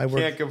 I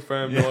work. Can't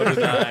confirm nor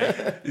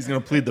deny. He's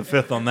gonna plead the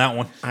fifth on that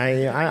one.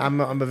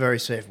 I'm a very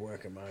safe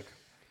worker, Mark.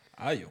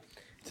 Are you?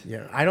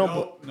 Yeah, I don't.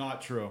 No,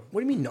 not true.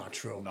 What do you mean not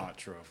true? Not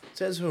true.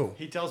 Says who?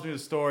 He tells me the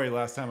story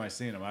last time I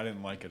seen him. I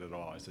didn't like it at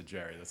all. I said,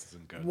 Jerry, this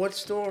isn't good. What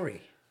story?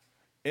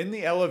 In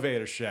the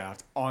elevator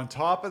shaft, on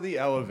top of the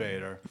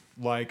elevator,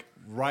 like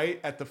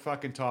right at the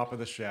fucking top of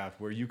the shaft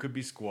where you could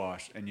be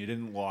squashed and you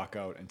didn't lock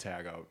out and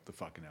tag out the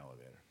fucking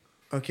elevator.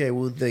 Okay,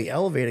 well, the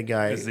elevator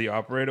guy, Is the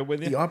operator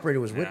with you? the operator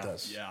was with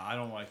us. Yeah, I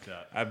don't like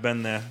that. I've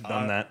been there,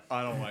 done that.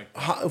 I don't like that.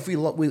 How, if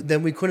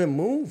then we couldn't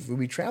move. We'd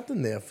be trapped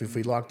in there if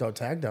we locked out,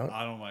 tagged out.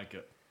 I don't like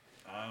it.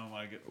 I don't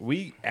like it.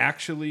 We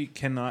actually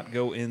cannot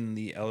go in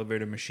the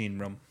elevator machine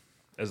room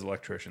as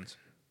electricians.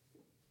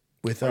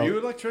 Without Are you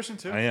an electrician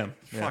too? I am,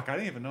 Fuck, I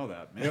didn't even know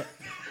that, man.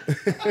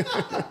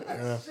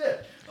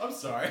 Shit. I'm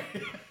sorry.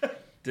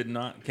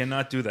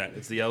 Cannot do that.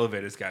 It's the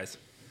elevators, guys.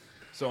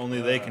 So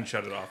only they can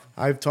shut it off.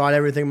 I've taught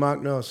everything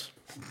Mark knows.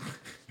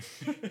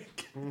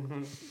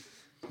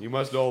 You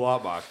must know a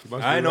lot, Mark. You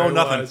must be I know very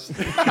nothing.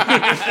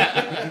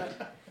 wise.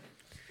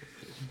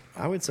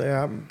 I would say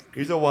I'm.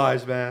 He's a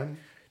wise man.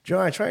 John,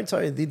 I try to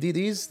tell you,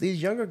 these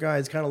younger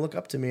guys kind of look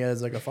up to me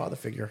as like a father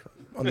figure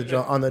on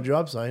the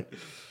job site.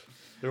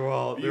 They're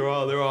all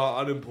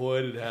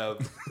unemployed and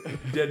have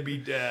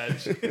deadbeat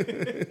dads.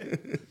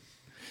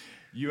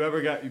 You've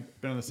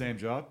been on the same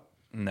job?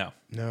 No.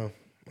 No,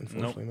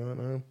 unfortunately not.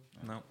 No.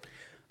 No.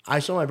 I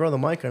saw my brother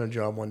Mike on a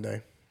job one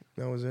day.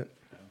 That was it.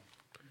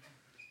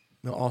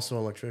 No, also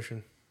an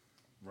electrician.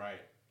 Right.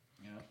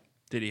 Yeah.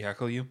 Did he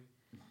heckle you?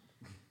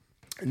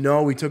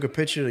 No, we took a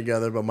picture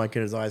together, but Mike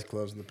had his eyes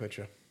closed in the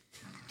picture.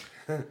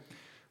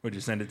 Would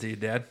you send it to your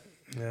dad?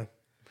 Yeah.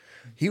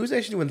 He was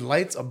actually doing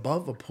lights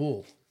above a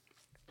pool.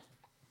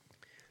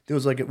 There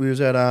was we was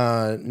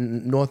at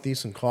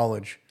Northeastern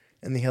College,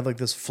 and they had like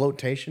this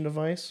flotation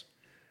device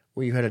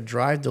where you had to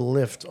drive the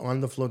lift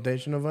on the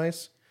flotation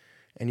device,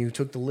 and you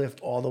took the lift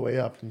all the way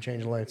up and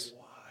changed the lights.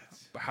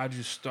 But how'd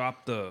you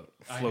stop the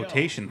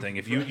flotation thing?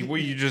 If were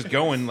you just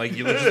going like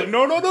you just like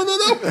no.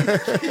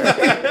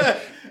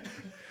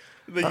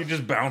 Then you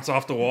just bounce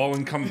off the wall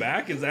and come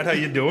back. Is that how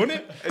you're doing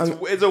it?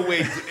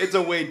 It's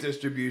a weight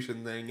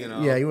distribution thing, you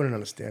know. Yeah, you wouldn't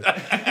understand.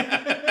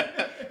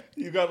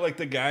 You got like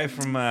the guy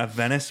from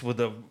Venice with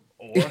the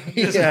oar, just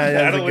Yeah,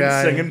 that's the paddling,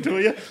 guy. singing to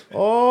you.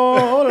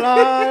 Oh,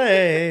 la,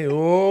 hey,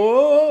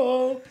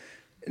 oh.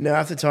 Now,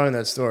 after telling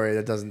that story,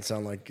 that doesn't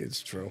sound like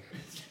it's true.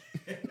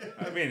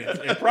 I mean,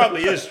 it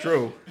probably is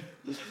true.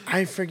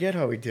 I forget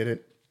how he did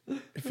it.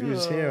 If he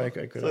was here, I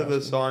could It's like ask the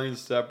him. song in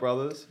Step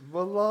Brothers.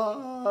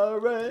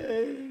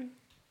 Volare.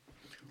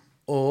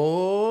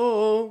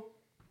 Oh.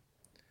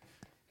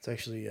 It's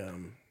actually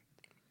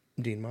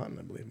Dean Martin,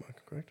 I believe,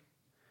 Mark, correct?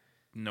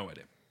 No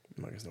idea.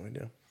 Mark has no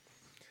idea.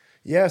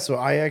 Yeah, so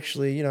I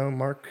actually,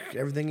 Mark,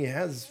 everything he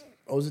has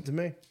owes it to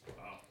me.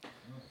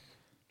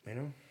 You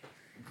know?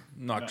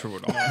 Not true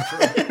at all.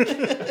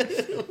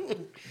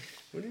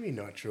 What do you mean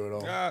not true at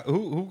all?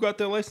 Who got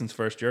their license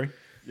first, Jerry?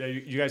 Yeah,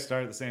 you guys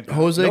started at the same time.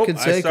 Jose Nope,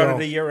 Canseco. I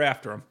started a year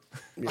after him.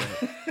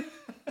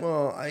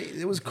 Well,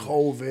 it was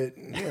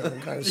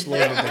COVID. Kind of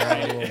slowed it down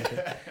a little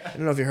bit. I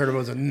don't know if you heard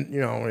about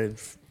a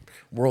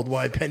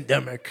worldwide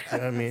pandemic.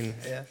 I mean,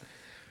 Yeah.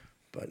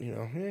 but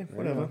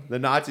whatever. The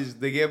Nazis,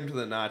 they gave them to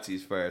the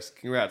Nazis first.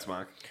 Congrats,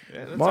 Mark.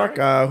 Yeah, that's Mark,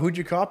 all right. who'd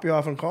you copy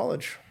off in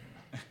college?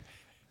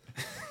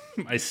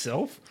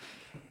 Myself?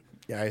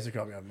 Yeah, I used to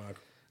copy off Mark.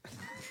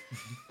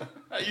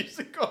 I used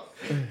to go.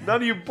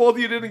 Both of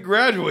you didn't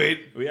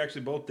graduate. We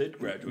actually both did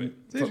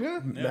graduate. Did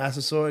you?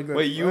 Massasoit.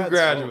 Wait, you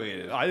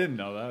graduated. I didn't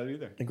know that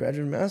either. I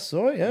graduated in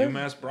Massasoit, yeah.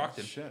 UMass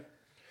Brockton. Shit.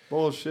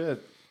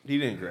 Bullshit. He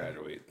didn't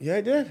graduate. Yeah,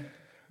 I did.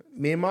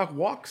 Me and Mark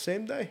walked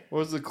same day. What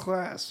was the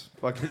class?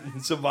 Fucking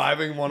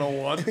Surviving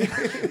 101?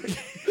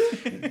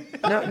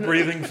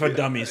 Breathing for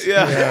dummies.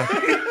 Yeah.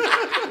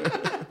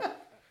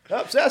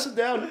 Up, Sass it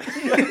down.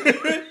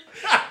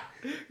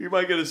 You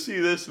might get to see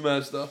this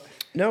semester.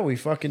 No, we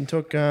fucking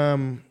took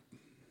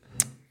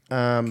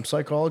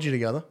psychology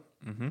together.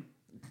 Mm-hmm.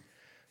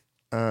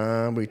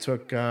 We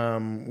took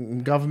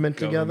government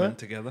together.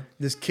 Together.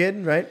 This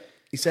kid, right?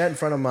 He sat in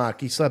front of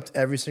Mark. He slept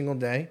every single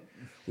day.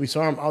 We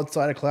saw him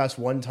outside of class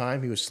one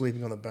time. He was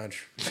sleeping on the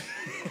bench.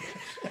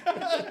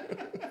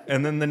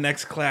 And then the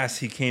next class,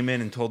 he came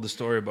in and told the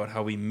story about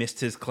how he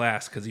missed his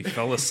class because he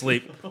fell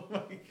asleep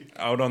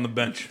out on the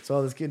bench. That's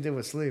all this kid did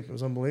was sleep. It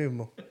was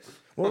unbelievable.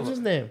 What was his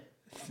name?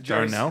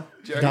 Darnell?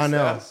 Jerry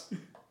Donnell. Sass.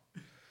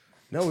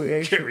 No, we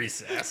actually, Jerry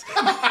Sass.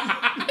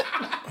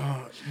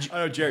 I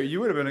know, Jerry, you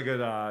would have been a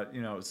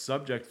good,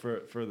 subject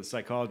for the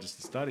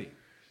psychologist to study.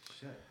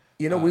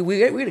 we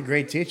had a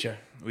great teacher,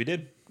 We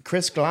did.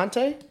 Chris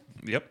Galante.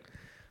 Yep.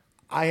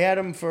 I had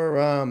him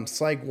for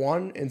Psych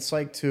 1 and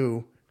Psych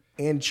 2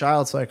 and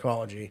Child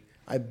Psychology.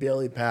 I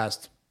barely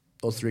passed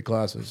those 3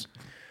 classes.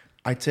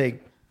 Those are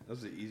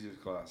the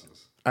easiest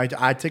classes.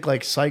 I take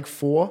like Psych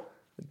 4,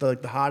 the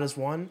hardest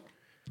one.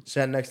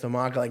 Sat next to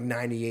Mark, like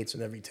 98s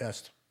in every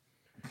test.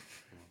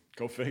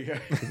 Go figure.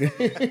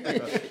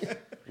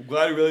 I'm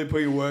glad you really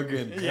put your work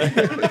in.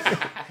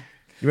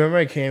 You remember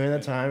I came in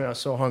that time and I was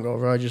so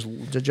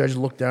hungover. The judge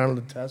looked down at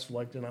the test for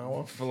like an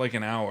hour. For like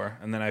an hour,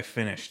 and then I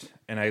finished,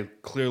 and I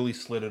clearly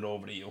slid it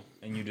over to you,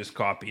 and you just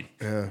copied.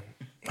 Yeah.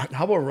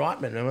 How about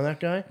Rotman? Remember that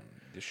guy?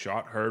 The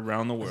shot heard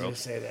round the I was world. gonna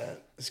say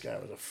that. This guy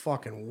was a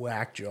fucking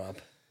whack job.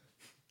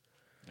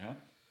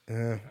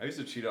 Yeah. I used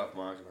to cheat off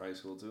Mark in high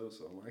school too,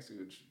 so Mark's a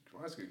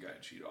good guy to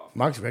cheat off.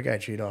 Mark's a great guy to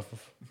cheat off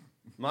of.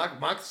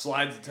 Mark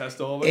slides the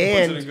test over, puts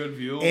it in good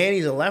view. And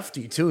he's a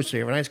lefty too, so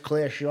you have a nice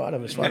clear shot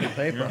of his fucking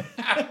paper.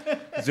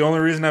 It's the only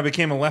reason I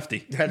became a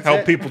lefty. That's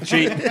Help it. people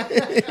cheat.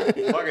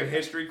 Fucking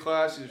history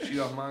class, you cheat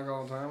off Mark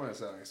all the time. I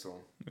sat next to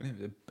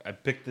him. I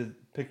picked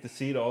the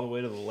seat all the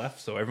way to the left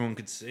so everyone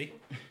could see.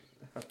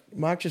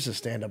 Mark's just a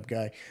stand-up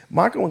guy.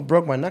 Mark almost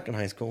broke my neck in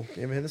high school.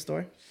 You ever hear the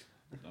story?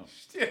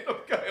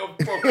 Stand-up guy.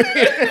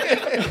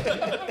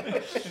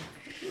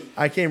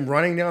 I came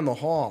running down the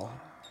hall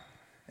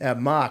at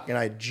Mark, and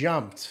I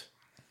jumped,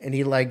 and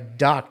he like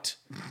ducked,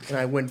 and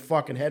I went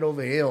fucking head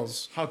over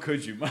heels. How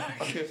could you,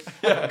 Mike?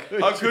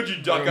 How could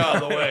you duck out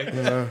of the way?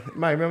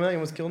 Mike, remember that? He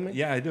almost killed me?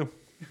 Yeah, I do.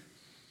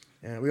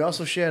 Yeah, we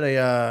also shared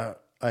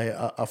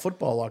a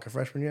football locker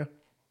freshman year.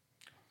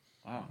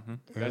 Wow.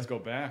 You guys go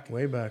back.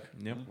 Way back.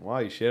 Yep. Wow,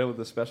 you shared it with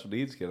the special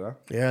needs kid, huh?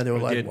 Yeah, they were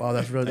like, did. wow,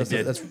 that's really, I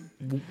did. that's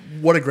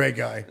what a great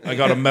guy. I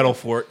got a medal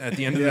for it at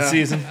the end of the Yeah.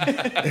 season.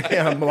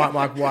 Yeah,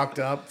 Mark walked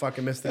up,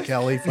 fucking Mr.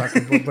 Kelly,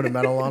 fucking put a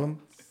medal on him.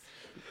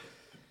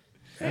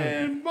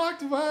 And Mark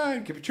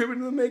Devine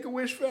contributing to the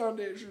Make-A-Wish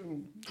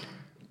Foundation.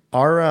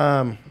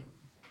 Are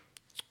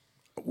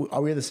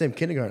we the same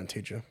kindergarten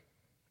teacher,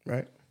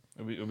 right?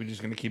 Are we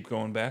just going to keep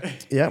going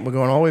back? Yeah, we're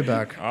going all the way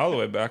back. All the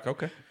way back,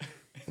 okay.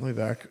 All the way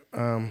back.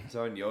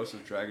 So when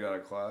Yosef dragged out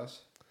of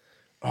class.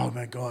 Oh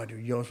my God,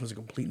 dude, Yost was a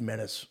complete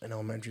menace in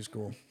elementary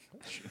school.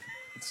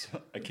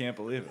 I can't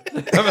believe it.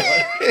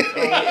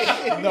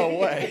 No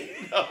way.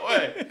 No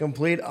way.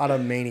 Complete utter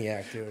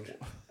maniac, dude.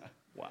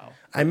 Wow.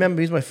 I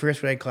remember he's my first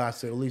grade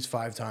class at least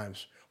 5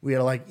 times. We had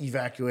to like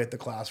evacuate the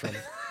classroom.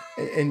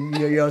 And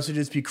Yost would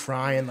just be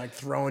crying, like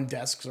throwing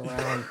desks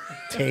around,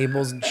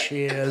 tables and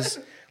chairs.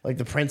 Like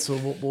the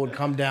principal would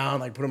come down,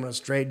 like put him in a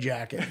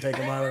straitjacket and take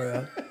him out of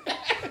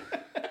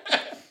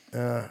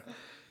there.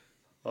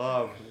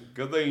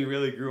 Good thing you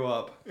really grew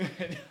up.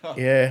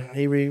 Yeah,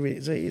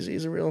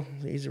 he's a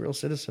real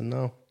citizen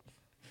now.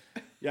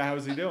 Yeah,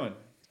 how's he doing?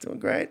 Doing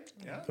great.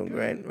 Yeah, Doing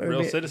great.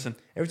 Real citizen.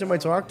 Every time I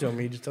talk to him,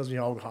 he just tells me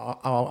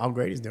how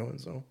great he's doing.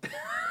 So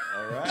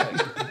All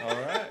right. All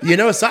right. you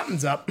know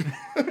something's up.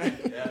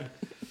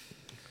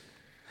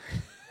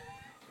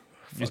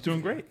 He's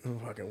doing great.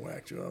 Fucking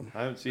whack job.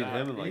 I haven't seen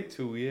him in like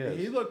 2 years.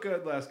 He looked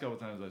good last couple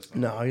times I saw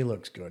him. No, he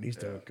looks good. He's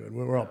doing good.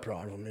 We're all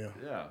proud of him. Yeah.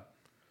 Yeah.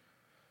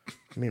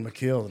 I mean,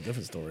 McKeel's a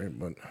different story,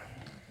 but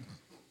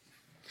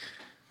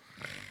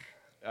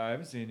I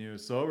haven't seen you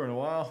sober in a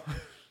while.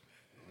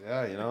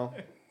 Yeah, you know.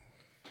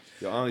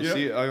 I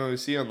only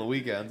see on the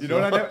weekends. You know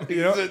what I never,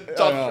 It's a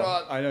tough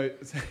shot. I know.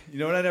 You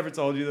know what I never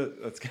told you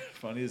that's kind of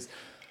funny is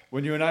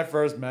when you and I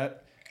first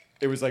met,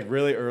 it was like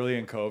really early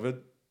in COVID.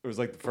 It was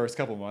like the first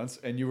couple months,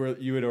 and you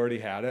had already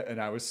had it,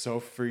 and I was so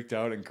freaked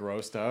out and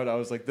grossed out. I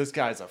was like, "This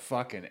guy's a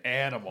fucking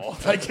animal!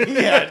 Like he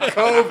had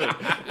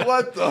COVID.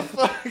 What the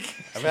fuck?"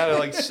 I've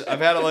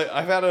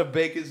had it a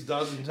baker's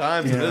dozen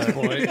times at this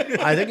point.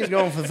 I think he's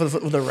going for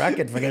the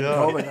record for getting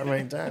COVID that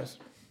many times.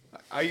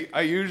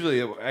 I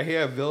usually I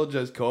hear a village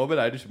has COVID,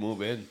 I just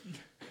move in.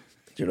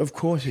 Dude, of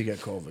course he got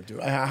COVID,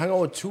 dude. I hung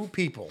out with 2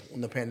 people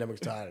when the pandemic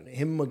started.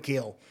 Him and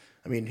McKeel.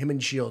 I mean, him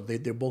and Shield. They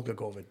both got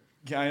COVID.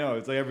 Yeah, I know.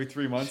 It's like every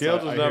 3 months.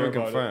 Shields I was hear never about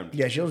it. confirmed.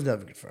 Yeah, Shield's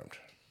never confirmed.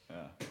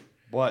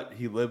 But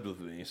he lived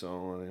with me,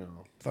 so you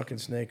know. Fucking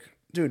snake.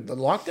 Dude, the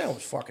lockdown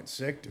was fucking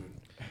sick, dude.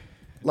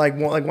 Like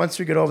once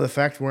we get over the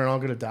fact we're all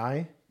gonna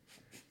die,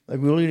 like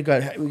we really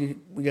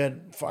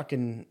got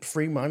fucking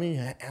free money,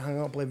 hung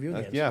out, play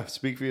video games. Yeah,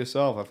 speak for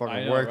yourself. I I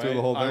fucking know, worked through right?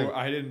 the whole thing.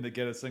 I didn't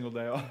get a single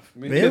day off.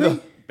 Really?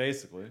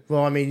 Basically.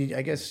 Well, I mean,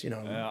 I guess you know.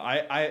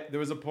 I there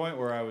was a point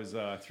where I was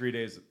 3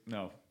 days.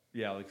 No,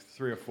 yeah, like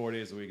 3 or 4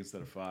 days a week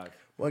instead of 5.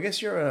 Well, I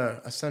guess you're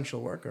a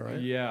essential worker, right?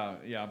 Yeah,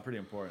 I'm pretty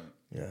important.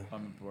 Yeah.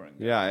 Unimportant.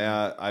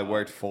 Yeah, I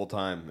worked full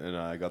time and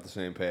I got the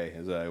same pay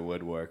as I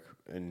would work,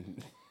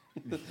 and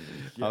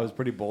I was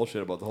pretty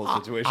bullshit about the whole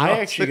situation. I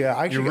actually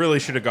You really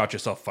should have got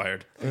yourself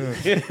fired.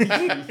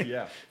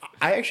 Yeah.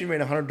 I actually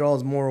made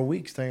 $100 more a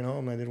week staying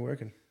home than I did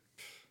working.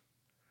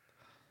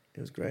 It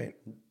was great.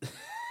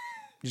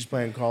 Just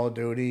playing Call of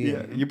Duty. Yeah,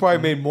 and- you probably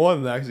made more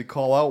than that because you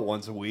call out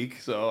once a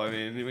week. So I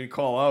mean, when you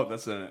call out,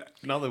 that's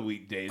another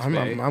weekday's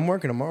pay. I'm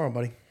working tomorrow,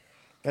 buddy.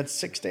 That's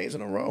 6 days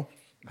in a row.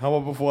 How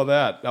about before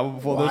that? How about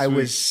before Well, this I week?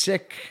 was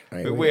sick.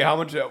 Wait, how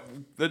much?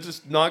 Let's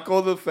just not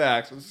go to the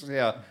facts. Let's just,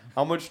 yeah,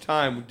 how much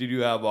time did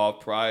you have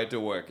off prior to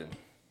working?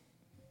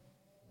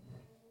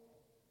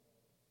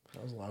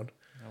 That was loud.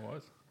 I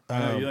was. I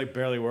know, you like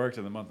barely worked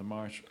in the month of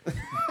March.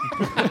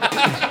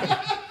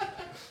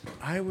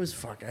 I was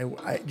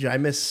I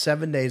missed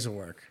 7 days of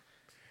work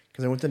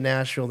because I went to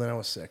Nashville. Then I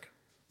was sick.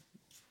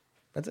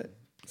 That's it.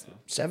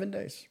 7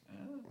 days.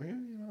 I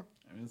mean,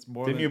 it's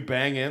more Didn't than, you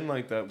bang in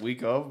like that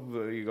week of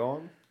you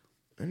going?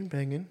 I didn't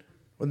bang in.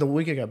 Well, the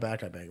week I got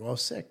back, I banged. Well, I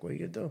was sick. What are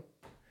you gonna do?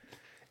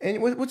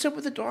 And what's up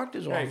with the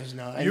doctor's office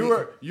now? You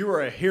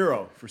were a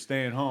hero for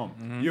staying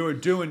home. You were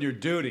doing your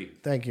duty.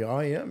 Thank you. Oh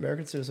yeah,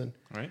 American citizen.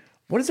 Right?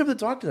 What is up with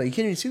the doctor? Though? You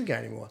can't even see the guy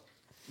anymore.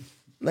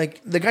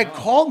 Like the guy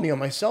called me on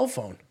my cell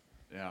phone,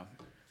 Yeah.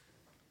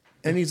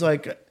 and he's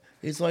like,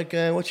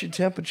 what's your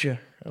temperature?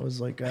 I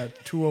was like,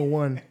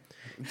 201.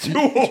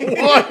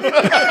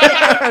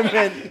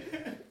 201.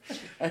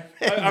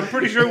 I'm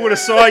pretty sure we would have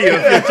saw you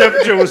if your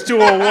temperature was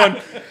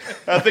 201.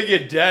 I think you're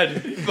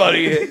dead,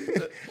 buddy.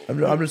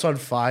 I'm just on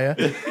fire.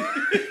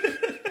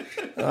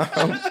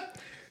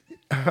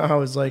 I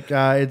was like,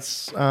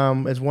 it's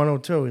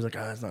 102. He's like,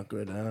 that's not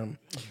good.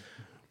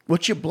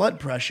 What's your blood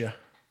pressure?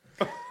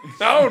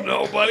 I don't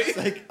know, buddy.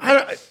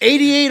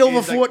 88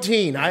 over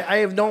 14. I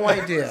have no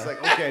idea. It's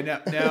like, okay,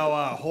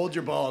 now hold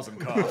your balls and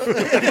cough.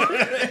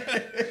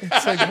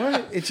 It's like,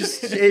 what?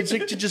 It's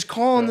like to just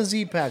call on the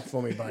Z-Pack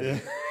for me, buddy.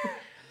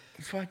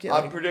 Fuck yeah.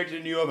 I'm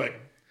predicting you have a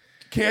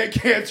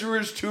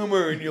cancerous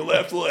tumor in your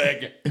left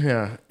leg.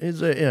 Yeah. It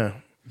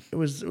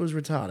was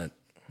retarded.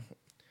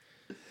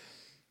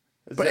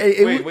 But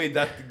Wait,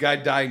 that guy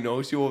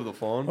diagnosed you over the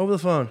phone? Over the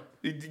phone.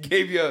 He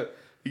gave you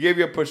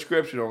a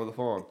prescription over the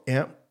phone.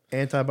 Yep.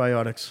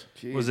 Antibiotics.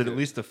 Was it at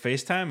least a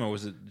FaceTime or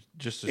was it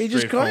just a He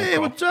straight just called, phone hey,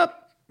 call? what's up?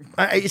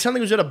 It sounded like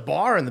he was at a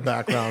bar in the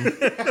background.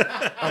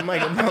 I'm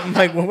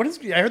like, well, what is?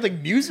 I heard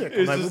like music.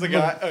 It's I'm just like, the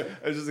guy.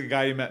 It's just the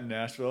guy you met in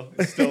Nashville.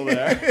 He's still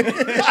there.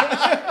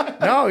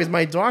 No, he's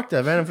my doctor.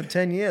 I've had him for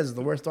 10 years. It's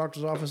the worst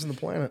doctor's office on the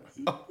planet.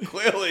 Oh,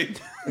 clearly.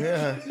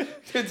 Yeah.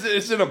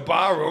 It's in a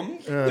bar room.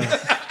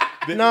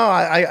 No,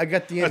 I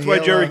got the. That's why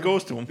Jerry inhaler.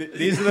 goes to him.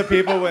 These are the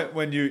people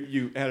when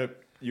you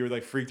were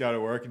like freaked out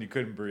at work and you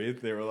couldn't breathe.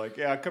 They were like,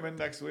 "Yeah, come in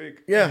next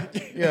week." Yeah.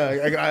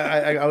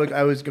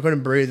 I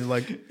couldn't breathe.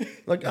 Like,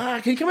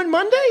 can you come in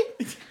Monday?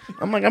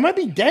 I'm like, I might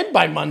be dead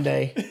by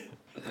Monday.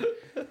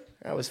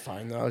 That was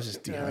fine though. I was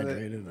just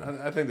dehydrated.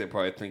 I think they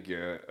probably think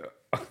you're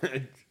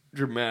a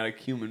dramatic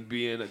human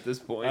being at this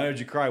point. Did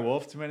you cry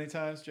wolf too many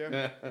times,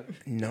 Joe?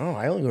 No,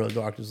 I only go to the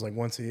doctors like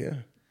once a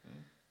year.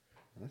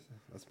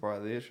 That's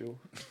probably the issue.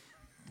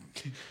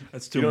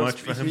 That's too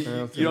much for him.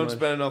 You don't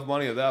spend enough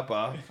money at that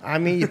bar. I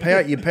mean, you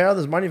pay all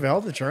this money for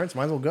health insurance.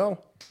 Might as well go.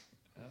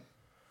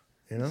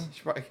 You know? You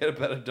should probably get a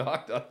better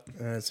doctor.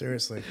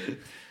 Seriously.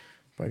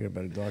 Probably get a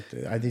better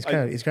doctor. He's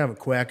kind of a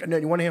quack. No,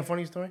 you want to hear a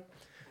funny story?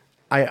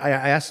 I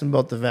asked him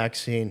about the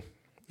vaccine.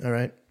 All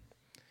right.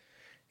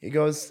 He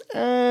goes,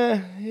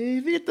 if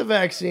you get the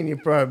vaccine, you'll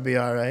probably be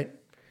all right.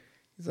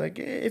 He's like,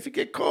 if you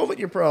get COVID,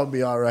 you'll probably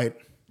be all right.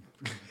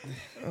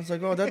 I was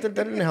like, oh, that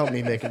didn't help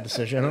me make a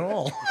decision at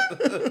all.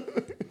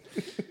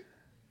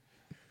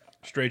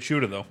 Straight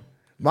shooter, though.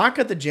 Marc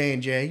got the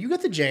J&J. You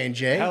got the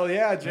J&J. Hell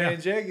yeah,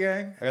 J&J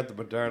gang. I got the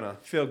Moderna.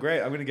 Feel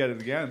great. I'm gonna get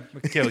it again.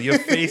 Mikhail, your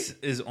face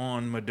is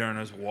on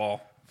Moderna's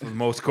wall for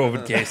most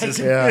COVID cases.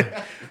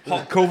 Yeah.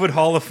 COVID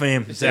Hall of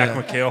Fame, Zach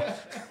McHale.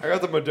 I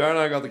got the Moderna.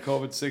 I got the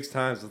COVID 6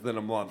 times within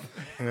a month.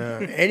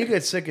 And you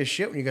get sick as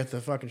shit when you got the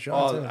fucking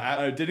shot.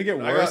 too. Did it get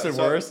I worse got- and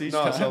so- worse each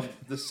time? So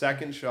the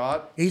second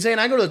shot. He's saying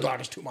I go to the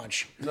doctors too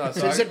much. No,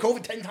 So he said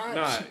COVID 10 times.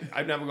 No,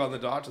 I've never gone to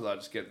the doctor. I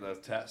just get the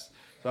test.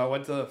 So I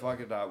went to the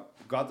fucking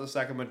got the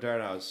second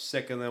Moderna. I was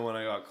sick, and then when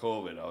I got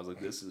COVID, I was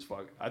like, "This is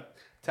fucking." I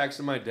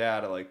texted my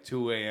dad at like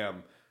 2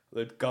 a.m.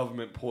 The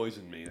government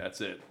poisoned me. That's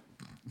it.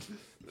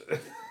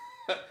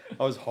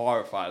 I was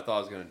horrified. I thought I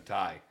was gonna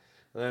die.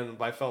 And then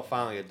I felt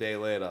finally a day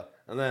later,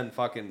 and then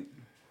fucking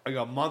like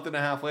a month and a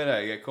half later,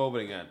 I get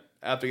COVID again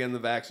after getting the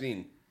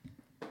vaccine.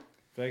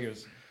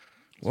 Figures.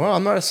 Well,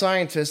 I'm not a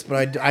scientist,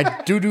 but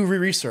I do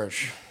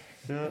research.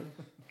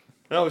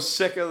 And I was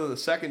sicker the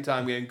second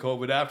time getting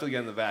COVID after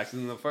getting the vaccine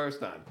than the first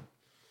time.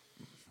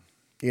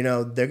 You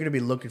know, they're going to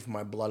be looking for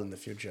my blood in the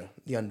future.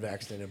 The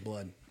unvaccinated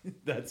blood.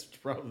 That's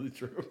probably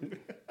true.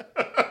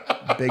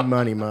 Big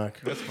money, Marc.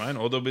 That's fine.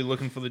 Or they'll be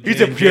looking for the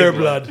He's a J&J pure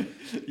blood.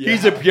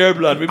 He's a pure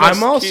blood. We must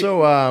I'm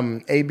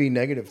also AB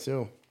negative,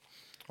 too.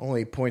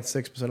 Only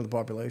 0.6% of the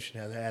population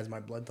has my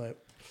blood type.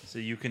 So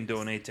you can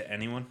donate to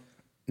anyone?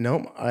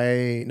 No,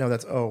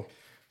 that's O.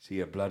 See,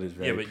 your blood is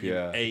very Yeah, but you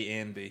pure. A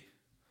and B.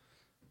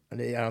 I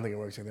don't think it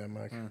works like that,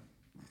 Mark.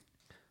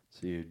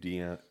 So you're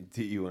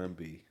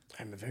D-U-M-B.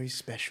 I'm a very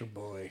special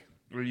boy.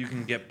 Or you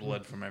can get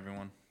blood from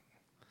everyone.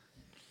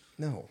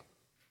 No.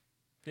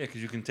 Yeah,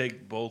 because you can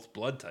take both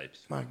blood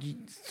types.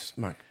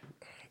 Mark.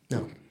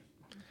 No.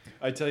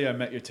 I tell you, I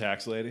met your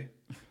tax lady.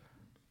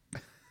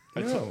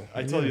 No.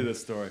 I told you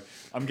this story.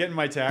 I'm getting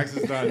my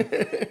taxes done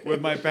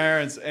with my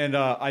parents, and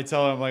I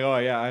tell her, I'm like, oh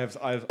yeah, I've,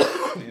 I'm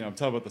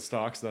telling about the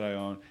stocks that I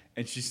own,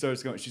 and she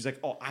starts going. She's like,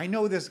 oh, I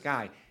know this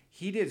guy.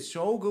 He did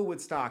so good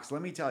with stocks.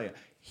 Let me tell you,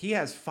 he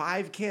has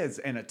 5 kids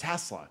and a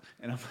Tesla.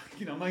 And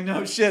I'm like,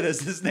 no shit.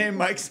 Is his name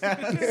Mike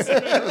Sass?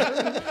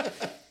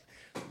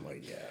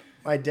 Like, yeah.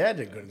 My dad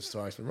did good in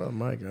stocks, but brother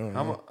Mike, I don't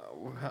know.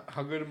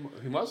 How good?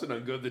 He must have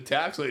done good. The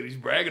tax lady's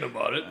bragging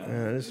about it.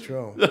 Yeah, it's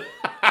true.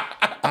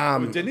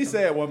 Didn't he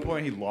say at one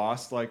point he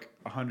lost like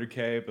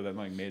 100K, but then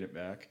like made it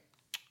back?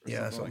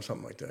 Yeah,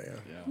 something like that,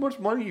 yeah. How much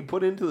money you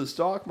put into the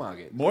stock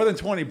market? More than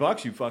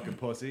 $20, you fucking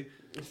pussy.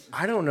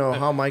 I don't know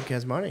how Mike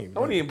has money. I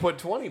wouldn't even put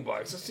 $20.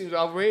 That seems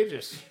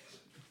outrageous.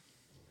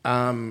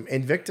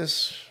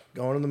 Invictus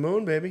going to the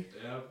moon, baby.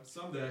 Yeah,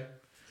 someday.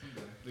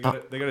 They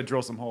gotta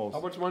drill some holes. How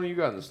much money you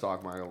got in the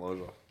stock market,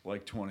 Loja?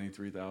 Like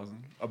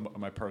 23,000 of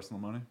my personal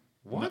money.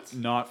 What?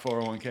 Not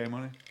 401k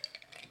money.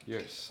 You're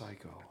a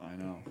psycho. I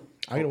know.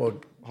 I got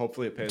about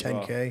Hopefully it pays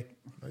off. 10K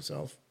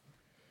myself.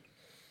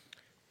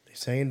 They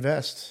say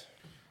invest.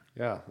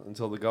 Yeah,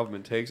 until the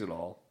government takes it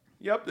all.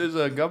 Yep, there's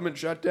a government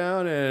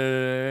shutdown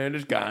and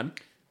it's gone.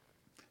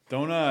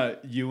 Don't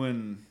you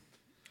and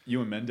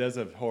Mendez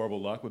have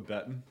horrible luck with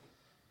betting?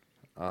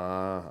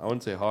 I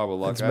wouldn't say horrible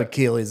luck. That's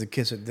McKeely's a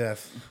kiss of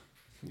death.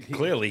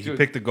 Clearly, he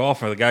picked the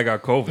golfer. The guy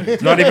got COVID.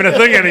 It's not even a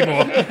thing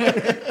anymore.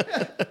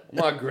 I'm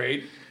not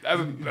great. I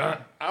don't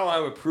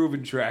have a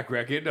proven track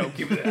record. Don't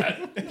give me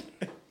that.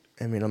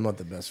 I mean, I'm not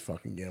the best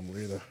fucking gambler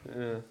either.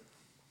 Yeah.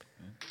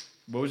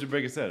 What was your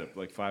biggest hit?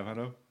 Like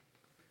 500?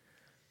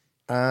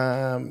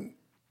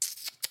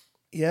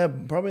 Yeah,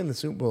 probably in the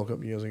Super Bowl a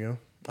couple years ago.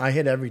 I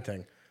hit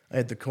everything. I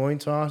hit the coin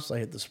toss. I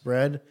hit the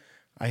spread.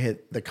 I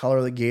hit the color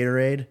of the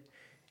Gatorade.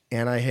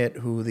 And I hit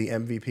who the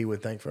MVP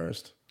would think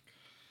first.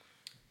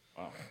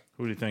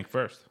 Who do you think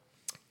first?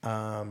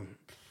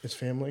 His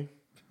family.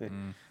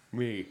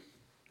 Me.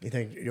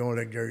 You want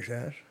to take Jerry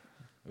Sass?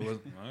 It was,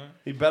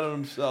 He bet on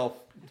himself.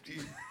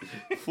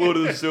 He flew to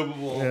the Super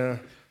Bowl. Yeah.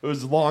 It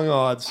was long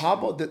odds. How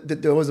about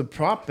there was a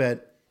prop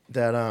bet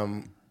that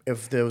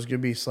if there was gonna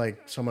be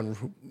like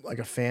someone like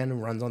a fan who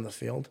runs on the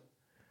field,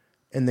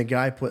 and the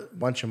guy put a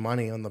bunch of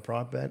money on the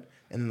prop bet,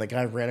 and then the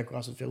guy ran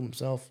across the field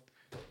himself.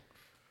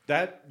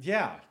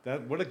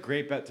 What a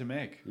great bet to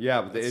make.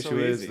 Yeah, but the That's so issue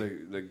is easy.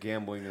 the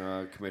gambling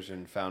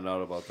commission found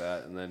out about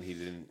that, and then he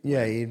didn't.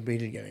 Yeah, he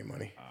didn't get any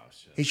money. Oh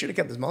shit. He should have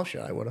kept his mouth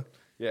shut. I would have.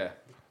 Yeah.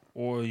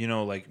 or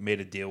like made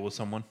a deal with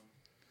someone.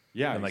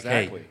 Yeah, And like,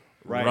 exactly. hey,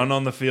 Right. run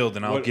on the field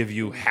and I'll What- give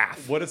you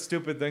half. What a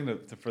stupid thing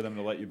for them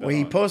to let you bet Well,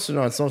 he on. posted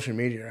on social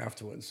media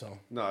afterwards, so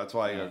No, that's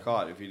why he got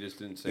caught. If he just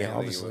didn't say yeah,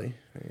 anything, he obviously,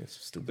 it's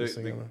the stupidest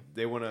thing ever.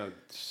 they want to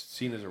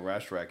seen his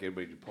arrest record,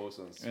 but he just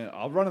posted on. Yeah,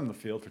 I'll run in the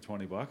field for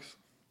 $20.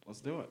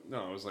 Let's do it.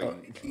 No, it was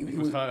like it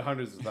was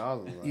hundreds of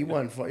thousands. He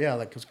won for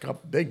it was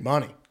big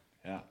money.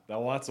 Yeah,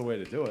 that's the way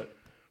to do it.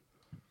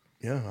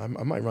 Yeah, I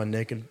might run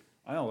naked.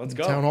 I know. Let's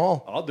go. Town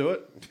hall. I'll do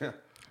it. for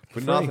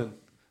free. nothing.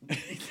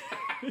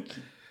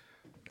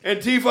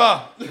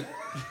 Antifa.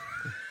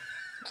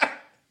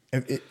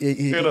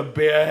 Got a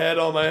bear head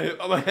on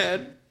my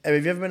head.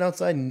 Have you ever been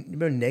outside? You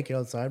been naked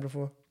outside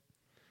before?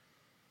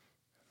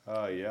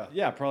 Yeah.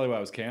 Yeah, probably while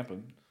I was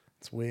camping.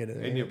 It's weird.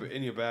 Isn't In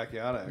it? your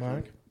backyard, actually.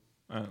 Mark?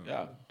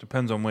 Yeah.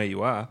 Depends on where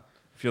you are.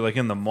 If you're like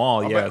in the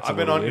mall, yeah, it's I've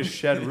been on weird. your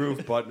shed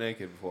roof butt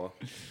naked before.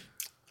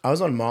 I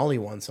was on Molly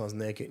once. I was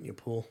naked in your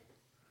pool.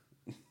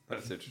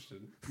 That's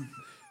interesting.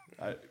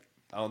 I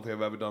don't think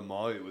I've ever done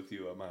Molly with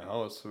you at my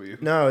house. Were you?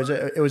 No,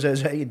 it was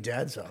at your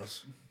dad's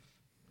house.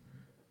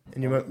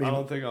 And I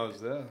don't think I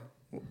was there.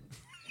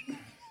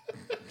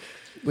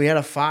 we had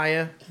a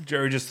fire.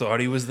 Jerry just thought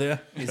he was there.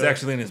 He's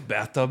actually in his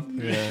bathtub.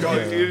 He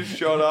just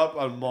showed up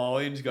on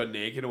Molly and just got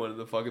naked and went in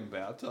the fucking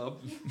bathtub.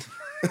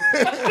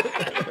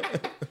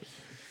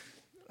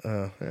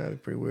 Yeah,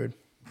 pretty weird.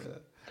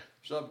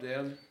 What's up,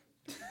 Dan?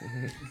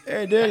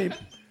 Hey, Danny,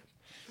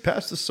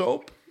 pass the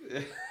soap.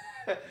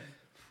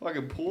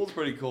 Fucking pool's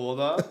pretty cold,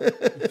 huh?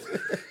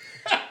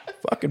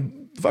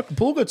 Fucking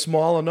pool got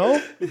smaller,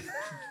 no?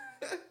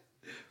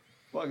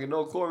 Fucking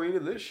no chlorine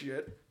in this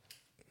shit.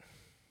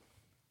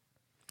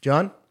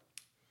 John,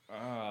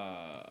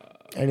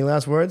 any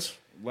last words?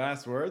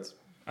 Last words?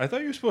 I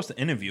thought you were supposed to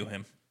interview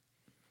him.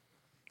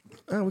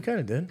 Oh, we kind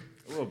of did.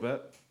 A little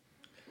bit.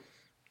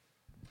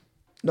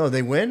 No,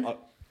 they win.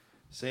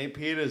 St.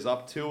 Peter's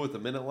up 2 with a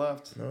minute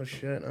left. No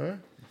shit, huh?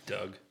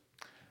 Doug.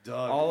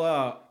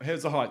 Doug.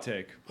 Here's a hot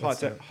take.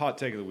 Hot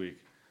take of the week.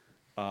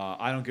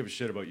 I don't give a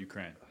shit about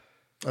Ukraine.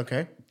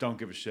 Okay, Don't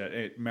give a shit.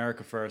 Hey,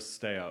 America first,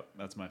 stay out.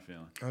 That's my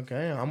feeling.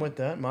 okay, I'm with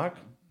that, Mark.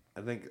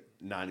 I think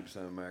 90%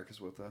 of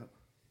America's with that.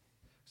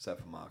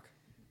 Except for Mark.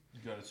 You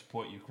got to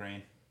support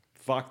Ukraine.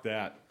 Fuck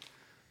that.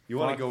 You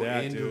want Fuck to go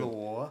that, into dude. the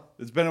war?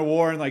 There's been a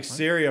war in like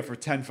Syria for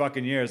 10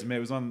 fucking years. I mean, it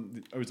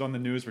was on the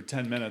news for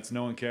 10 minutes.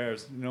 No one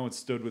cares. No one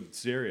stood with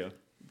Syria.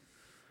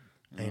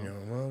 I know.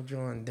 Well,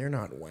 John, they're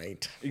not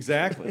white.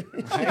 Exactly.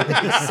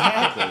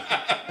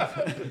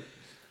 Exactly.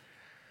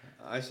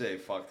 I say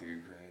fuck the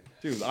Ukraine.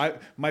 Dude,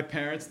 my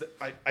parents,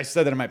 I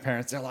said that to my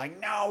parents. They're like,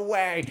 no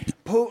way.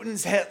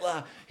 Putin's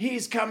Hitler.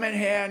 He's coming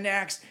here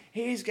next.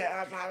 He's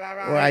got.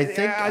 Well,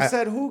 I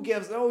said, who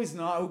gives? No, he's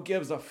not. Who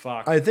gives a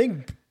fuck? I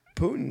think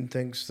Putin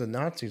thinks the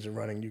Nazis are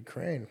running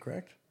Ukraine,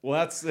 correct? Well,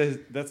 that's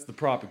the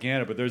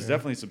propaganda, but there's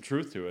definitely some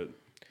truth to it.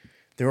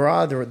 There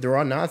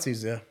are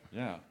Nazis there.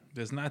 Yeah.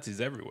 There's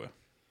Nazis everywhere.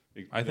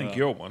 I think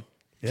you're one.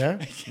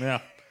 Yeah? Yeah.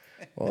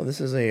 Well,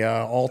 this is a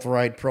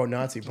alt-right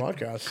pro-Nazi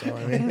podcast, so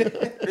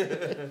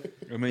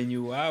I mean...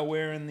 You are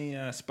wearing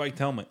the spiked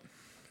helmet.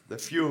 The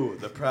few,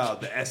 the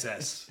proud, the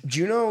SS. Do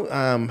you know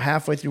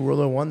halfway through World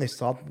War One they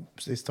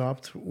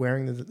stopped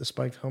wearing the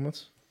spiked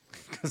helmets?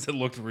 Because it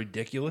looked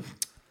ridiculous.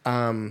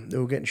 They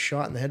were getting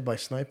shot in the head by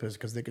snipers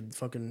because they could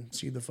fucking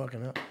see the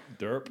fucking up.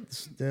 Derp.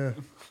 Yeah.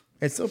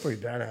 It's still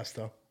pretty badass,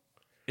 though.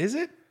 Is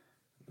it?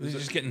 Is it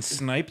just getting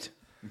sniped?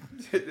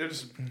 They're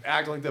just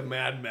acting like the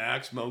Mad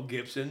Max, Mel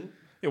Gibson.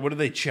 Yeah, what are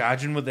they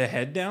charging with their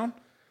head down?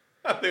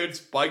 They would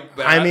spike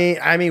bat.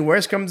 I mean,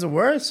 worst comes to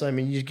worst. I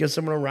mean, you just give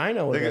someone a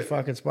rhino with a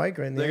fucking spike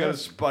right in the They got a head.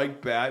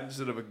 spike bat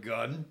instead of a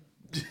gun.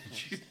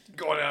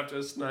 Going after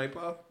a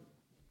sniper.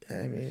 I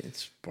mean,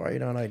 it's probably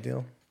not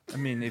ideal. I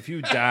mean, if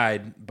you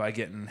died by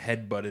getting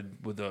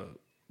head-butted with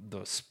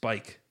the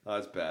spike, Oh,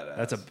 that's badass.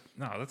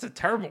 that's a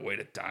terrible way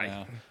to die.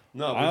 Yeah.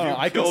 No, I don't know.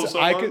 would you kill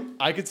someone?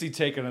 I could see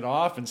taking it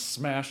off and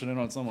smashing it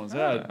on someone's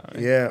head.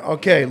 Yeah.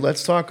 Okay.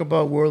 Let's talk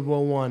about World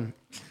War One.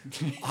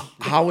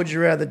 How would you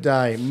rather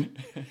die?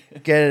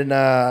 Get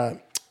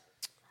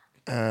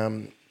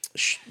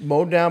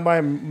mowed down by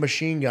a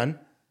machine gun,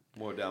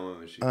 More down with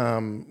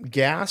machine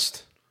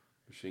gassed,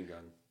 machine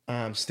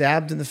gun.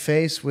 stabbed in the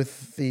face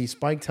with the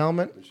spiked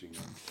helmet, Machine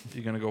gun.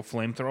 You're going to go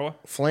flamethrower?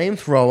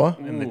 flamethrower,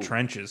 In the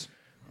trenches.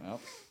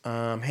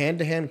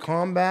 hand-to-hand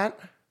combat.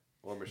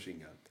 Or machine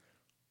gun.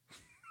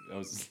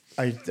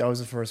 That That was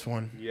the first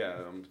one. Yeah,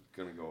 I'm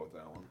going to go with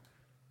that one.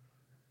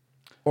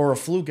 Or a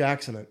fluke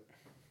accident.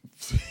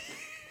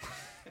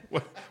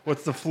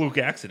 What's the fluke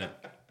accident?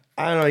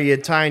 I don't know. You're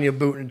tying your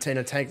boot and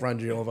a tank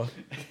runs you over.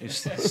 You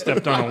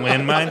stepped on a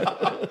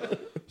landmine?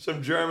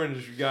 Some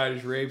German guy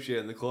just rapes you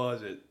in the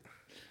closet.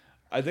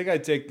 I think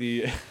I'd take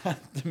the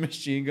the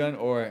machine gun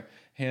or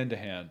hand to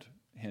hand.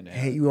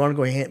 Hey, you want to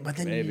go hand, but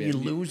then Maybe. you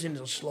lose in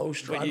a slow But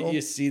struggle. you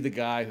see the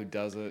guy who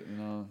does it,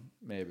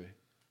 maybe.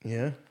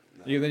 Yeah.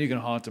 Then you can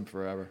haunt him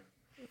forever.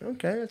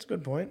 Okay, that's a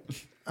good point.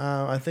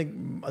 I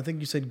think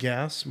you said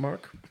gas,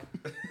 Mark.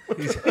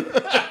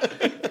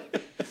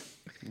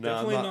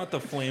 Definitely not the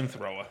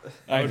flamethrower.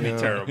 That would be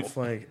terrible. It's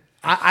like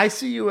I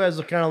see you as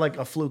kind of like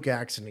a fluke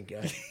accident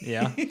guy.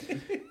 Yeah.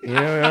 You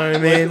know what I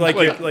mean?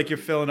 Like you're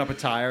filling up a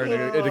tire and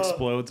it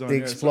explodes on it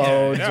you.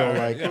 explodes, Yeah, or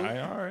like,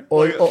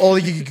 all right. or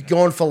you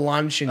going for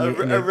lunch and A you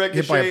get hit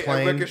by a ricochet,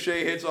 plane.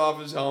 ricochet hits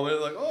off his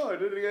helmet. Like, oh, I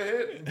didn't get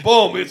hit.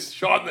 Boom! It's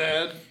shot in the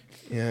head.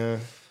 Yeah,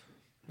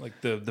 Like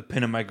the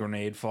pin of my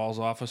grenade falls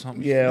off or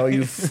something. yeah. Or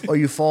you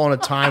fall in a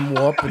time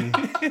warp, and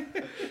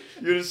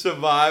You just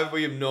survive, but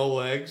you have no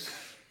legs.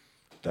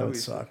 that would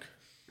suck.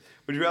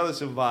 Would you rather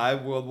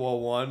survive World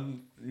War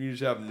One? You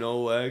just have no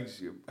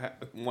legs,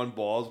 one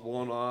ball's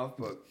blown off,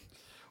 or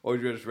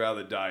would you just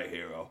rather die a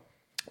hero?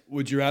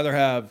 Would you rather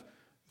have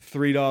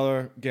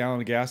 $3 gallon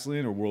of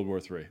gasoline or World War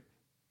III?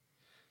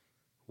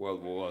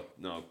 World War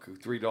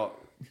 $3.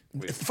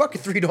 Wait,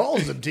 Fucking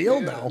 $3 a deal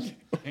now.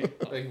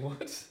 like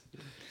what?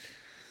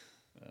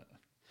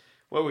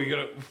 Well, we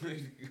gotta.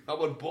 How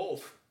about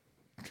both?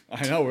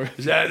 I know.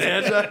 Is that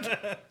an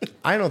answer?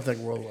 I don't think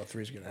World War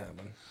III is gonna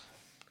happen.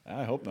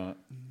 I hope not.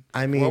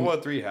 I mean, World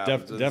War III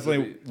happens.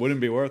 Definitely wouldn't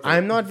be worth it.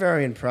 I'm not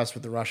very impressed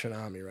with the Russian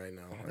army right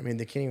now. I mean,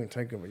 they can't even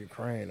take over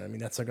Ukraine. I mean,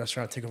 that's like us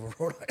trying to take over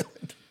Rhode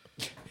Island.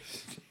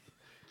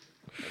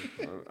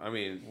 I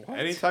mean,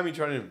 anytime you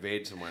try to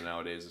invade somewhere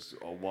nowadays, it's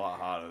a lot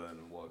harder than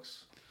it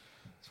looks.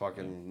 It's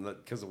fucking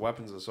because the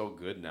weapons are so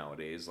good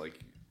nowadays. Like,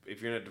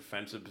 if you're in a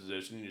defensive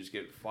position, you just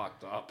get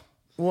fucked up.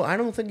 Well, I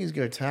don't think he's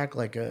gonna attack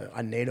like a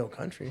NATO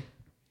country.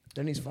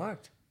 Then he's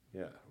fucked.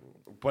 Yeah,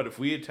 but if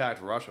we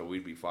attacked Russia,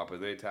 we'd be fucked. But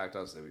if they attacked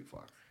us, they'd be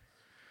fucked.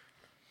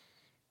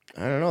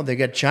 I don't know. They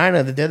got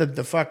China. They're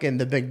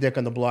the big dick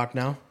on the block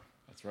now.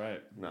 That's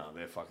right. No,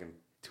 they're fucking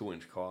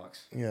 2-inch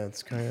cocks. Yeah,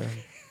 it's kind of.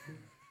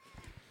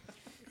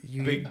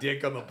 Big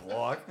dick on the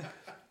block.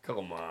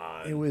 Come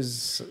on. It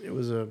was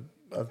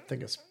I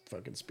think a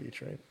fucking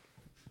speech, right?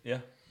 Yeah.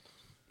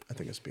 I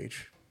think a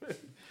speech. These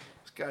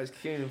guys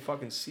can't even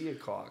fucking see a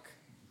cock.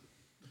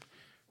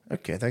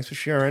 Okay, thanks for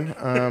sharing.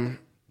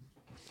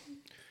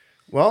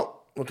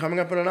 Well, we're coming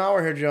up in an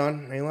hour here,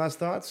 John. Any last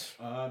thoughts?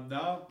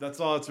 No, that's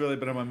all that's really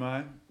been on my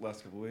mind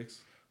last couple of weeks.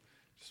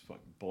 Just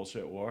fucking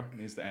bullshit war. It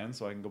needs to end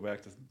so I can go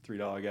back to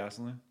 $3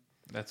 gasoline.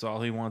 That's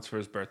all he wants for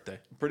his birthday.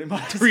 Pretty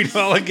much.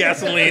 $3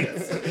 gasoline.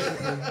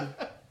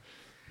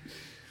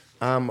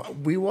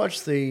 We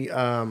watched the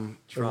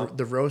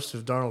roast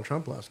of Donald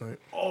Trump last night.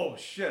 Oh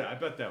shit! I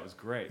bet that was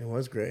great. It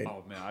was great.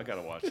 Oh man, I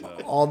gotta watch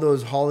that. All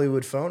those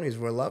Hollywood phonies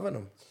were loving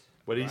him.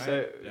 What did he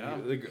say? Yeah.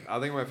 I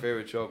think my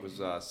favorite joke was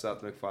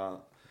Seth MacFarlane.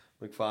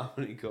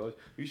 He goes,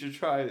 "You should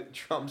try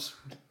Trump's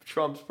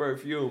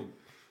perfume.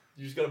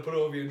 You just gotta put it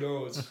over your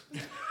nose."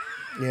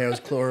 Yeah, it was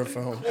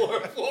chloroform.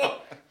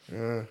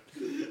 Yeah.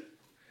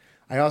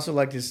 I also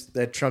like this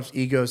that Trump's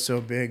ego is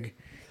so big,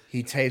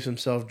 he tapes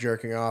himself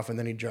jerking off and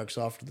then he jerks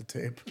off to the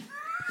tape.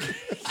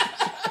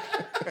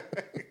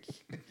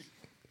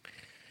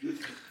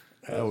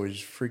 That was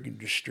freaking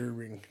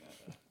disturbing.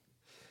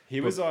 He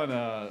was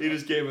on. He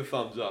just gave a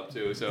thumbs up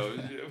too, so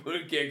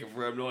we can't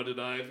confirm nor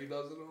deny if he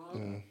does it or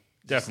not.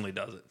 Definitely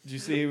does it. Did you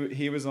see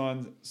he was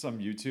on some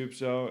YouTube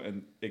show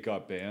and it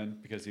got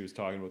banned because he was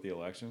talking about the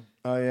election?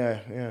 Oh yeah.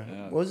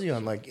 What was he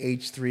on, like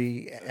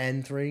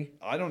H3N3?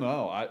 I don't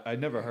know. I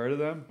never heard of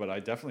them, but I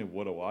definitely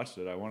would have watched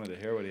it. I wanted to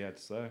hear what he had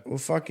to say. Well,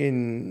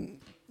 fucking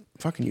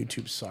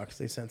YouTube sucks.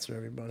 They censor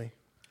everybody.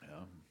 Yeah.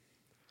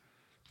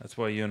 That's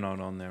why you're not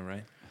on there,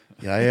 right?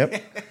 Yeah,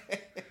 yep.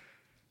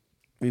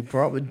 We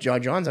probably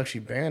John's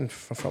actually banned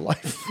for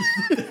life.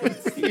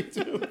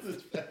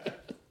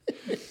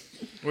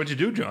 What'd you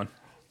do, John?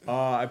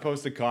 I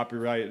posted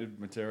copyrighted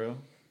material.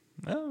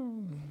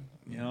 Oh,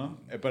 You know,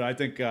 but I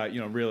think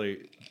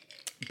really,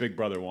 Big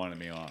Brother wanted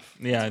me off.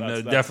 yeah,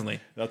 That's- definitely.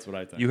 That's what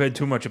I think. You had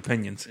too much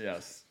opinions.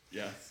 Yes.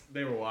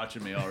 They were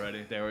watching me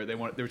already. They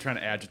were trying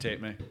to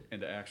agitate me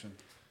into action.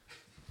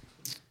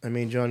 I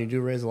mean, John, you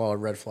do raise a lot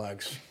of red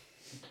flags.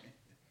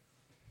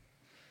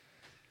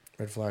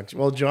 Red flags.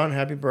 Well, John,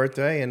 happy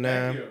birthday, and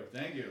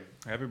Thank you.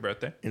 Happy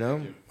birthday. you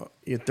know,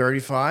 you're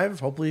 35.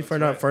 Hopefully, for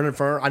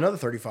another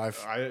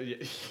 35.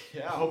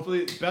 Yeah.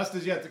 Hopefully, best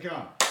is yet to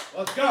come.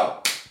 Let's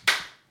go.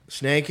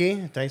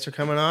 Snakey, thanks for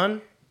coming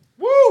on.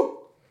 Woo!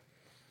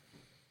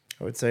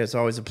 I would say it's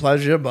always a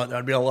pleasure, but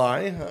that'd be a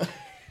lie.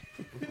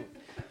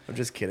 I'm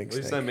just kidding, At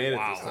least Snake. I made it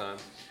this time.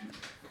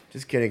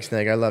 Just kidding,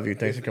 Snake. I love you.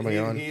 Thanks for coming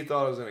on. He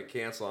thought I was gonna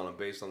cancel on him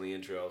based on the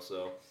intro,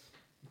 so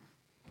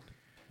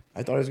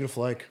I thought he was gonna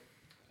flake.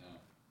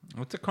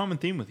 What's a common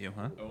theme with you,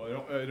 huh? Oh,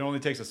 it only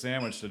takes a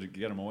sandwich to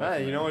get them away. hey,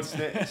 from you me. know what?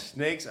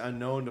 Snakes are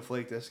known to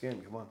flake their skin.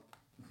 Come on,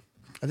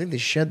 I think they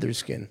shed their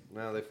skin.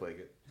 now they flake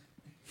it.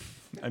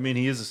 I mean,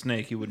 he is a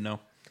snake. He would know.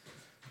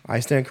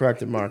 I stand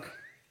corrected, Mark.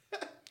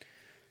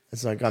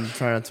 It's like I'm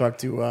trying to talk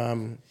to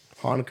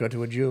Hanukkah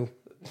to a Jew.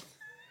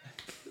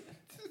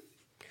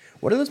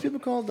 What are those people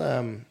called?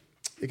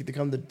 They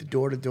come the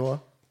door to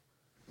door.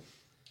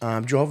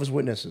 Jehovah's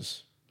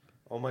Witnesses.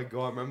 Oh my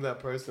God! Remember that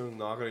person who was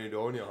knocking on your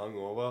door when you're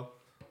hungover?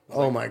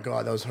 Oh my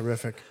God, that was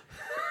horrific.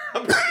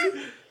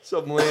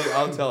 Some lady,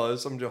 I'll tell her,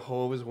 some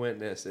Jehovah's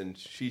Witness, and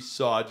she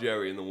saw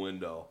Jerry in the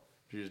window.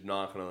 She's just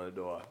knocking on the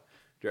door.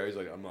 Jerry's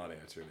like, I'm not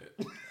answering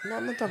it. No,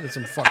 I'm not talking to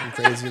some fucking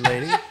crazy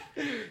lady.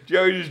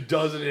 Jerry just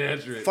doesn't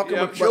answer it. Fucking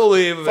Yeah, she'll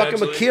leave fucking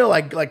eventually.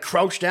 McKeel like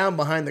crouched down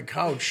behind the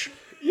couch.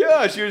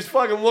 Yeah, she was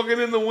fucking looking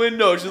in the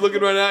window. She's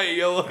looking right at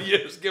you. You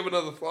just give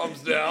another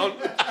thumbs down.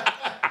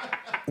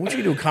 What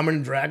you do? Come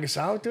and drag us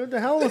out, dude? The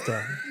hell with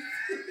her.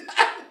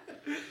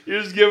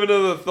 You're just giving her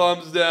the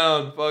thumbs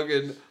down.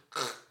 Fucking.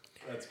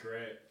 That's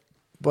great.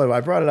 But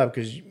I brought it up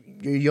because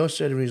Yo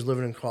said when he was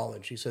living in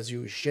college, he says he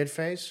was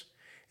shit-faced,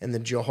 and the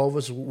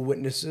Jehovah's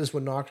Witnesses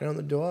were knocking on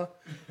the door,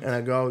 and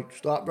I go,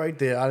 stop right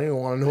there. I don't even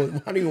want to know. I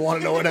don't even want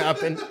to know what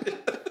happened.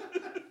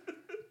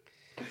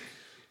 He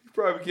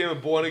probably became a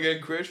born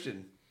again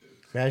Christian.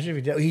 Imagine if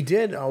he did. He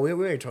did. Oh, we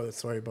already told the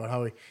story about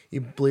how he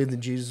believed in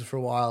Jesus for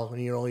a while, and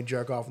he'd only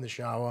jerk off in the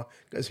shower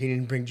because he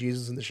didn't bring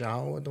Jesus in the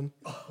shower with him.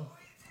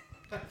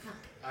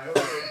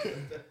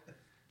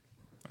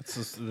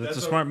 That's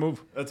a smart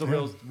move. That's a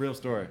real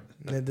story.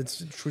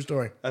 That's a true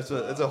story. That's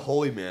a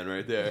holy man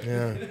right there.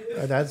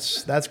 Yeah,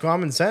 that's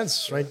common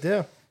sense right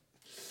there.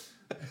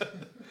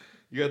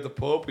 You got the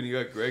Pope and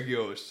you got Greg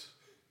Yost.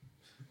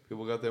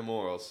 People got their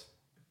morals.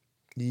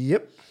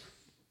 Yep.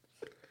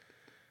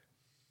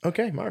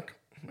 Okay, Mark.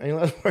 Any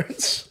last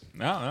words?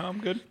 No, I'm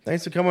good.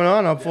 Thanks for coming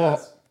on.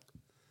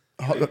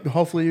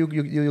 Hopefully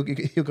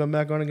you'll come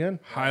back on again.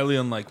 Highly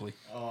unlikely.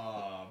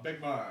 Big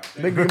Mark.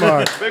 Big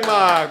Mark. Big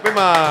Mark, Big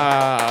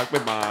Mark,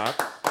 Big Mark.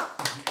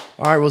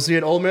 All right, we'll see you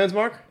at Old Man's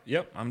Mark.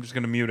 Yep, I'm just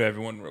going to mute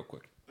everyone real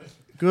quick.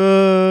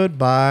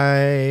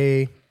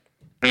 Goodbye.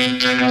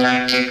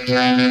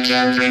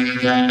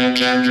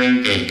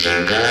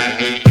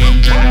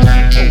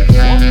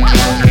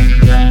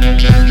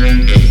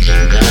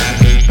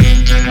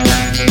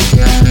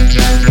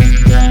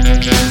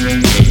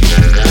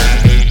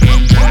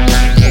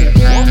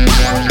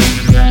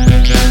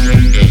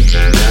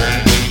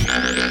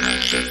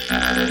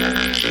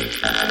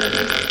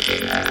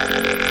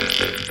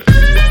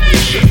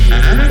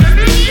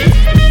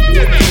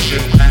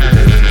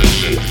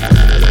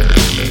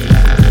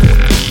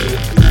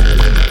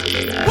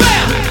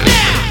 Well,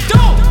 now,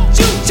 don't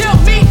you tell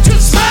me to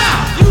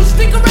smile. You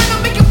stick around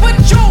and make it what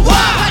you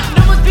want. But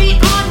no one's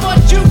beyond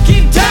what you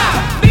can do.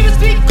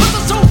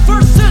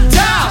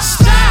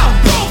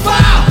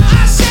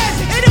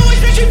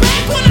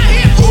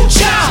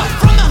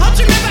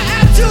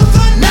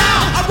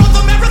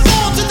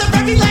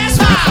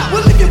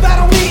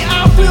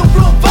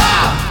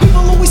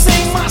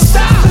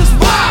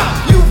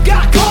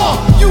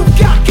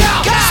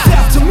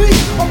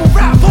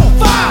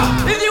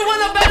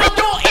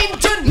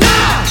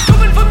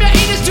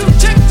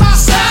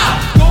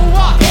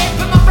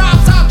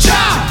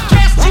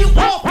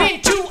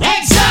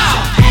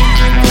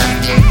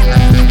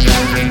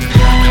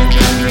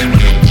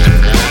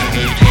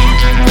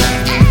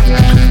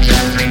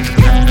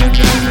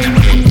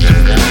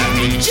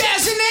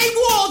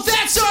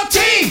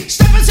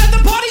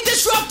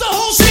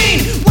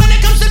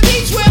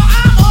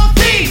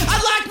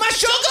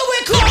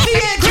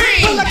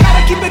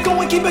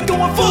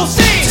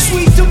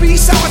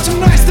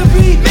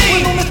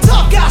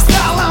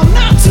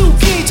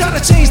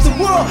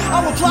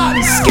 plot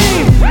and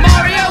scheme.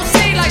 Mario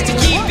C likes to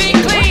keep it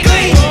clean.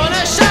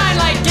 Wanna shine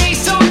like gay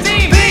so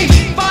theme.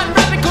 Keep on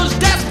rapping 'cause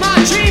that's my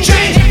dream.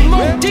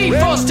 Motif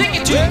for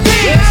sticking to me.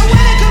 Now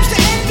when it comes to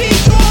envy,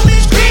 all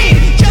is green.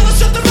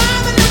 Jealous of the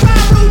rhyme and the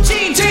rhyme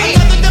routine.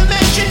 Another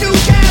dimension, new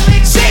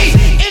galaxy.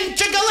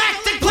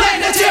 Intergalactic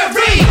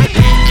planetary.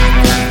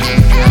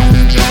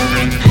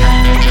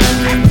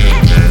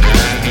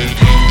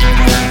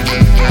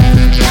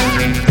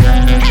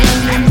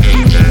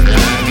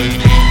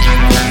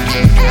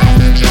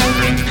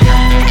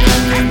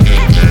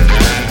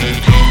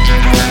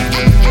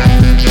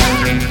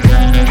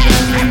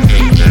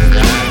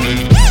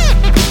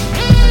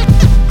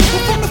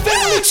 From the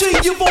family tree,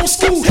 you've old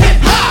school hip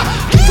hop.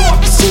 You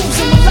dark shoes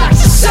and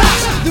relaxed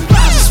socks. The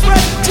rise is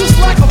spread just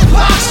like a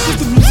box. 'Cause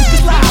the music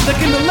is loud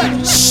like an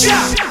electric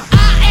shock. I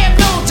am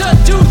known to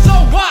do the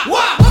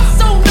wop.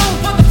 So known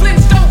for the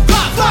Flintstone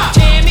pop.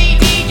 Jammy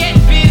D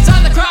getting biz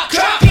on the crop.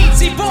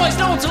 Beatsy boys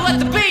known to let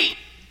the beat.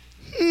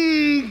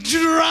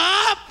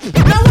 Drop.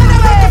 Now when I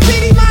rap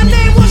graffiti, my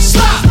name was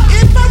Slop.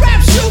 If I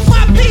rap shoot,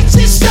 my beats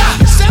is stop.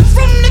 Step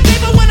from the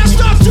table when I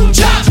start to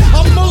chop.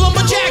 I'm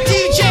Mullah Jack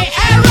DJ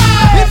era.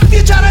 If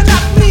you try to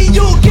knock me,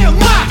 you'll get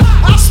mocked.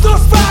 I'll stir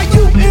fry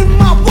you in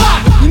my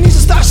wok. You need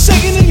to start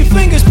shaking and your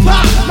fingers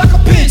pop like a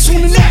pinch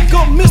on the neck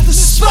of Mr.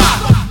 Spock.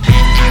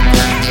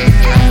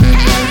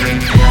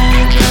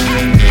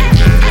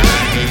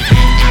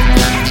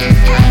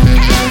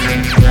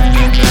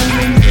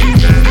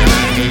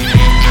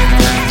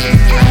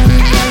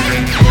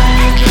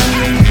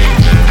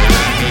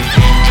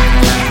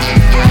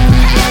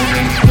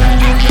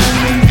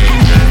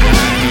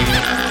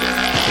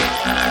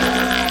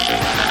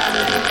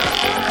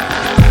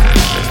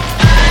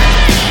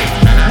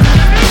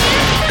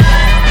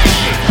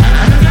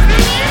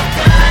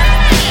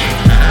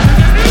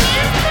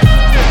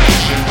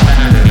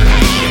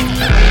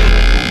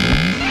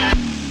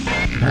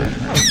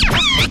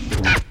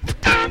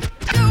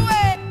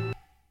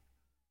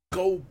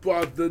 Go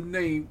by the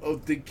name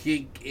of the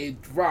king in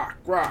rock.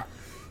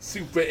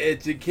 Super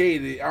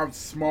educated, I'm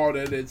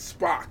smarter than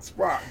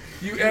Spock.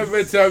 You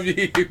ever tell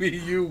me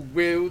you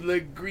will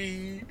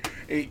agree?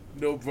 Ain't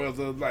no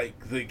brother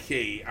like the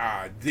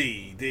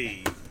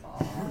K-I-D-D.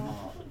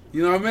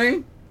 You know what I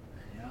mean?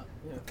 Yeah.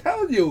 I'm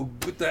telling you,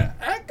 with the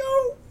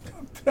echo,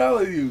 I'm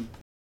telling you.